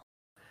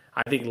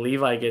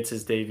Levi gets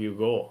his debut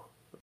goal.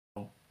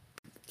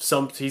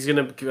 He's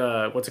gonna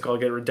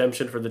get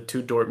redemption for the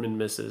 2 Dortmund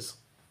misses.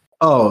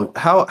 Oh,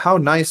 how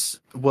nice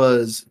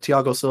was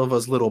Thiago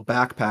Silva's little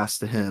back pass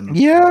to him?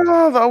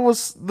 Yeah, that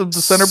was the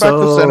center back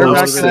to center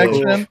back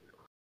connection.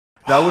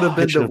 That would have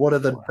been one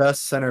of the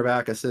best center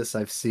back assists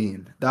I've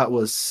seen. That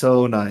was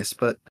so nice.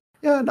 But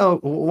yeah, no,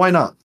 why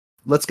not?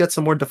 Let's get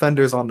some more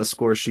defenders on the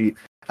score sheet.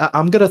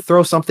 I'm going to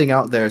throw something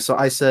out there. So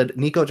I said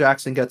Nico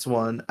Jackson gets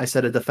one. I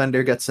said a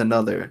defender gets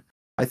another.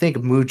 I think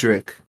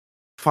Mudryk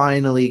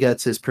finally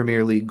gets his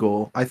Premier League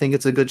goal. I think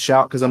it's a good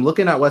shout because I'm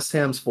looking at West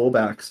Ham's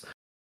fullbacks.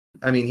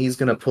 I mean, he's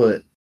going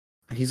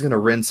to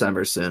rinse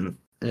Emerson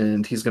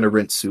and he's going to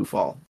rinse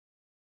Soufal.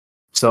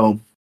 So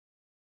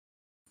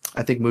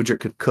I think Mudryk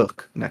could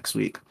cook next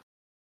week.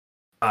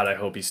 God, I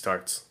hope he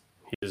starts.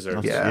 He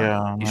deserves it.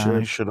 Yeah, he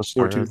should have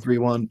started.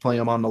 4-2-3-1, play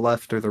him on the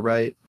left or the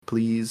right,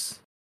 please.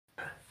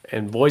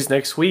 And boys,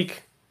 next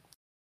week,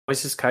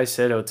 this is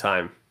Caicedo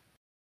time.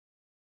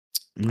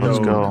 Let's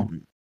go.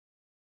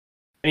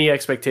 Any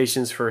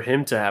expectations for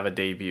him to have a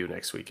debut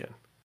next weekend?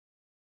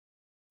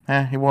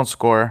 He won't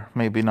score.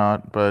 Maybe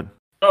not, but...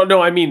 Oh,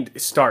 no, I mean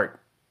start.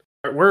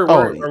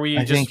 Are we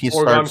I just think he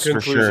foregone starts for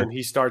conclusion? sure.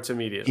 He starts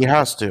immediately. He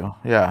has to,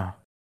 yeah.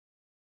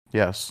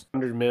 Yes.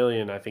 100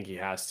 million, I think he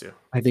has to.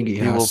 I think he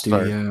will has to,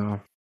 start. yeah.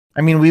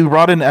 I mean, we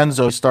brought in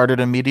Enzo, he started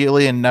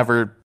immediately and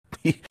never...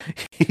 He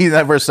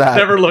never sat.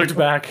 Never looked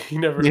back. He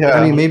never. Yeah.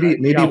 I mean,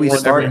 maybe we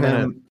start him.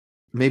 minute.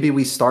 Maybe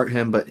we start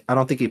him, but I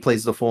don't think he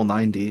plays the full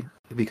 90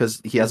 because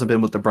he hasn't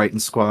been with the Brighton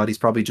squad. He's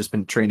probably just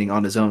been training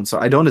on his own. So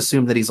I don't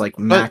assume that he's like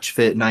match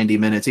fit 90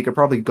 minutes. He could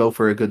probably go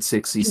for a good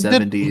 60,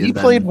 70. He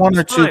played 1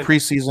 or 2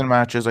 preseason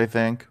matches, I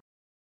think.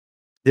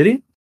 Did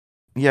he?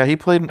 Yeah, he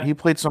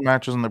played some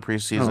matches in the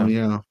preseason. Oh,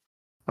 yeah.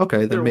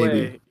 Okay, then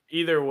maybe.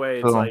 Either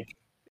way, it's like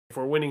if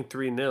we're winning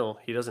 3-0,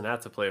 he doesn't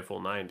have to play a full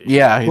 90.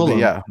 Yeah,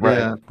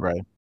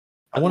 right.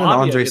 I want an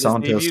Andre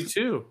Santos debut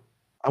too.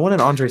 I want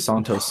an Andre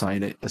Santos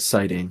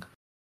sighting.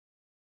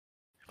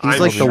 He's I'm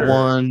like sure. the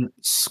one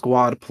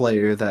squad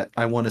player that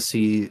I want to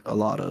see a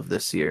lot of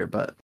this year,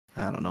 but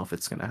I don't know if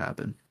it's going to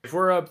happen. If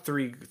we're up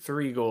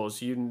three goals,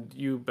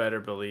 you better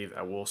believe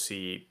that we'll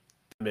see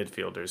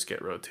midfielders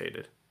get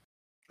rotated.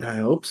 I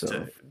hope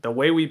so. The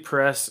way we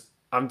press,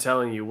 I'm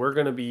telling you, we're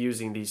going to be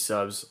using these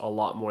subs a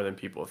lot more than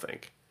people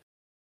think.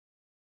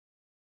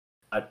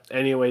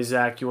 Anyway,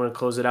 Zach, you want to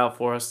close it out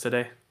for us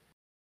today?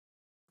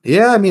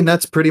 Yeah, I mean,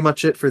 that's pretty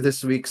much it for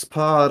this week's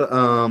pod.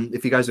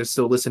 If you guys are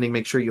still listening,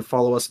 make sure you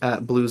follow us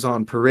at Blues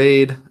on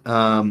Parade.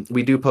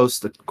 We do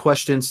post the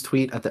questions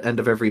tweet at the end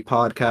of every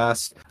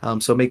podcast.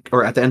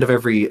 Or at the end of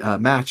every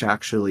match,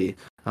 actually.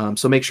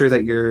 So make sure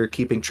that you're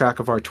keeping track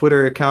of our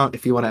Twitter account.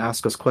 If you want to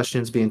ask us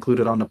questions, be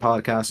included on the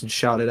podcast and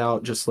shout it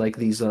out, just like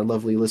these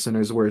lovely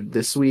listeners were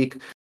this week.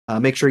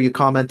 Make sure you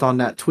comment on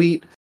that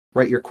tweet,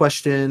 write your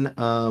question,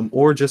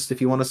 or just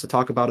if you want us to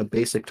talk about a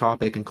basic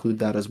topic, include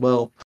that as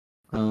well.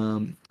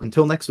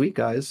 Until next week,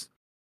 guys,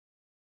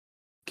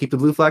 keep the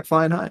blue flag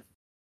flying high.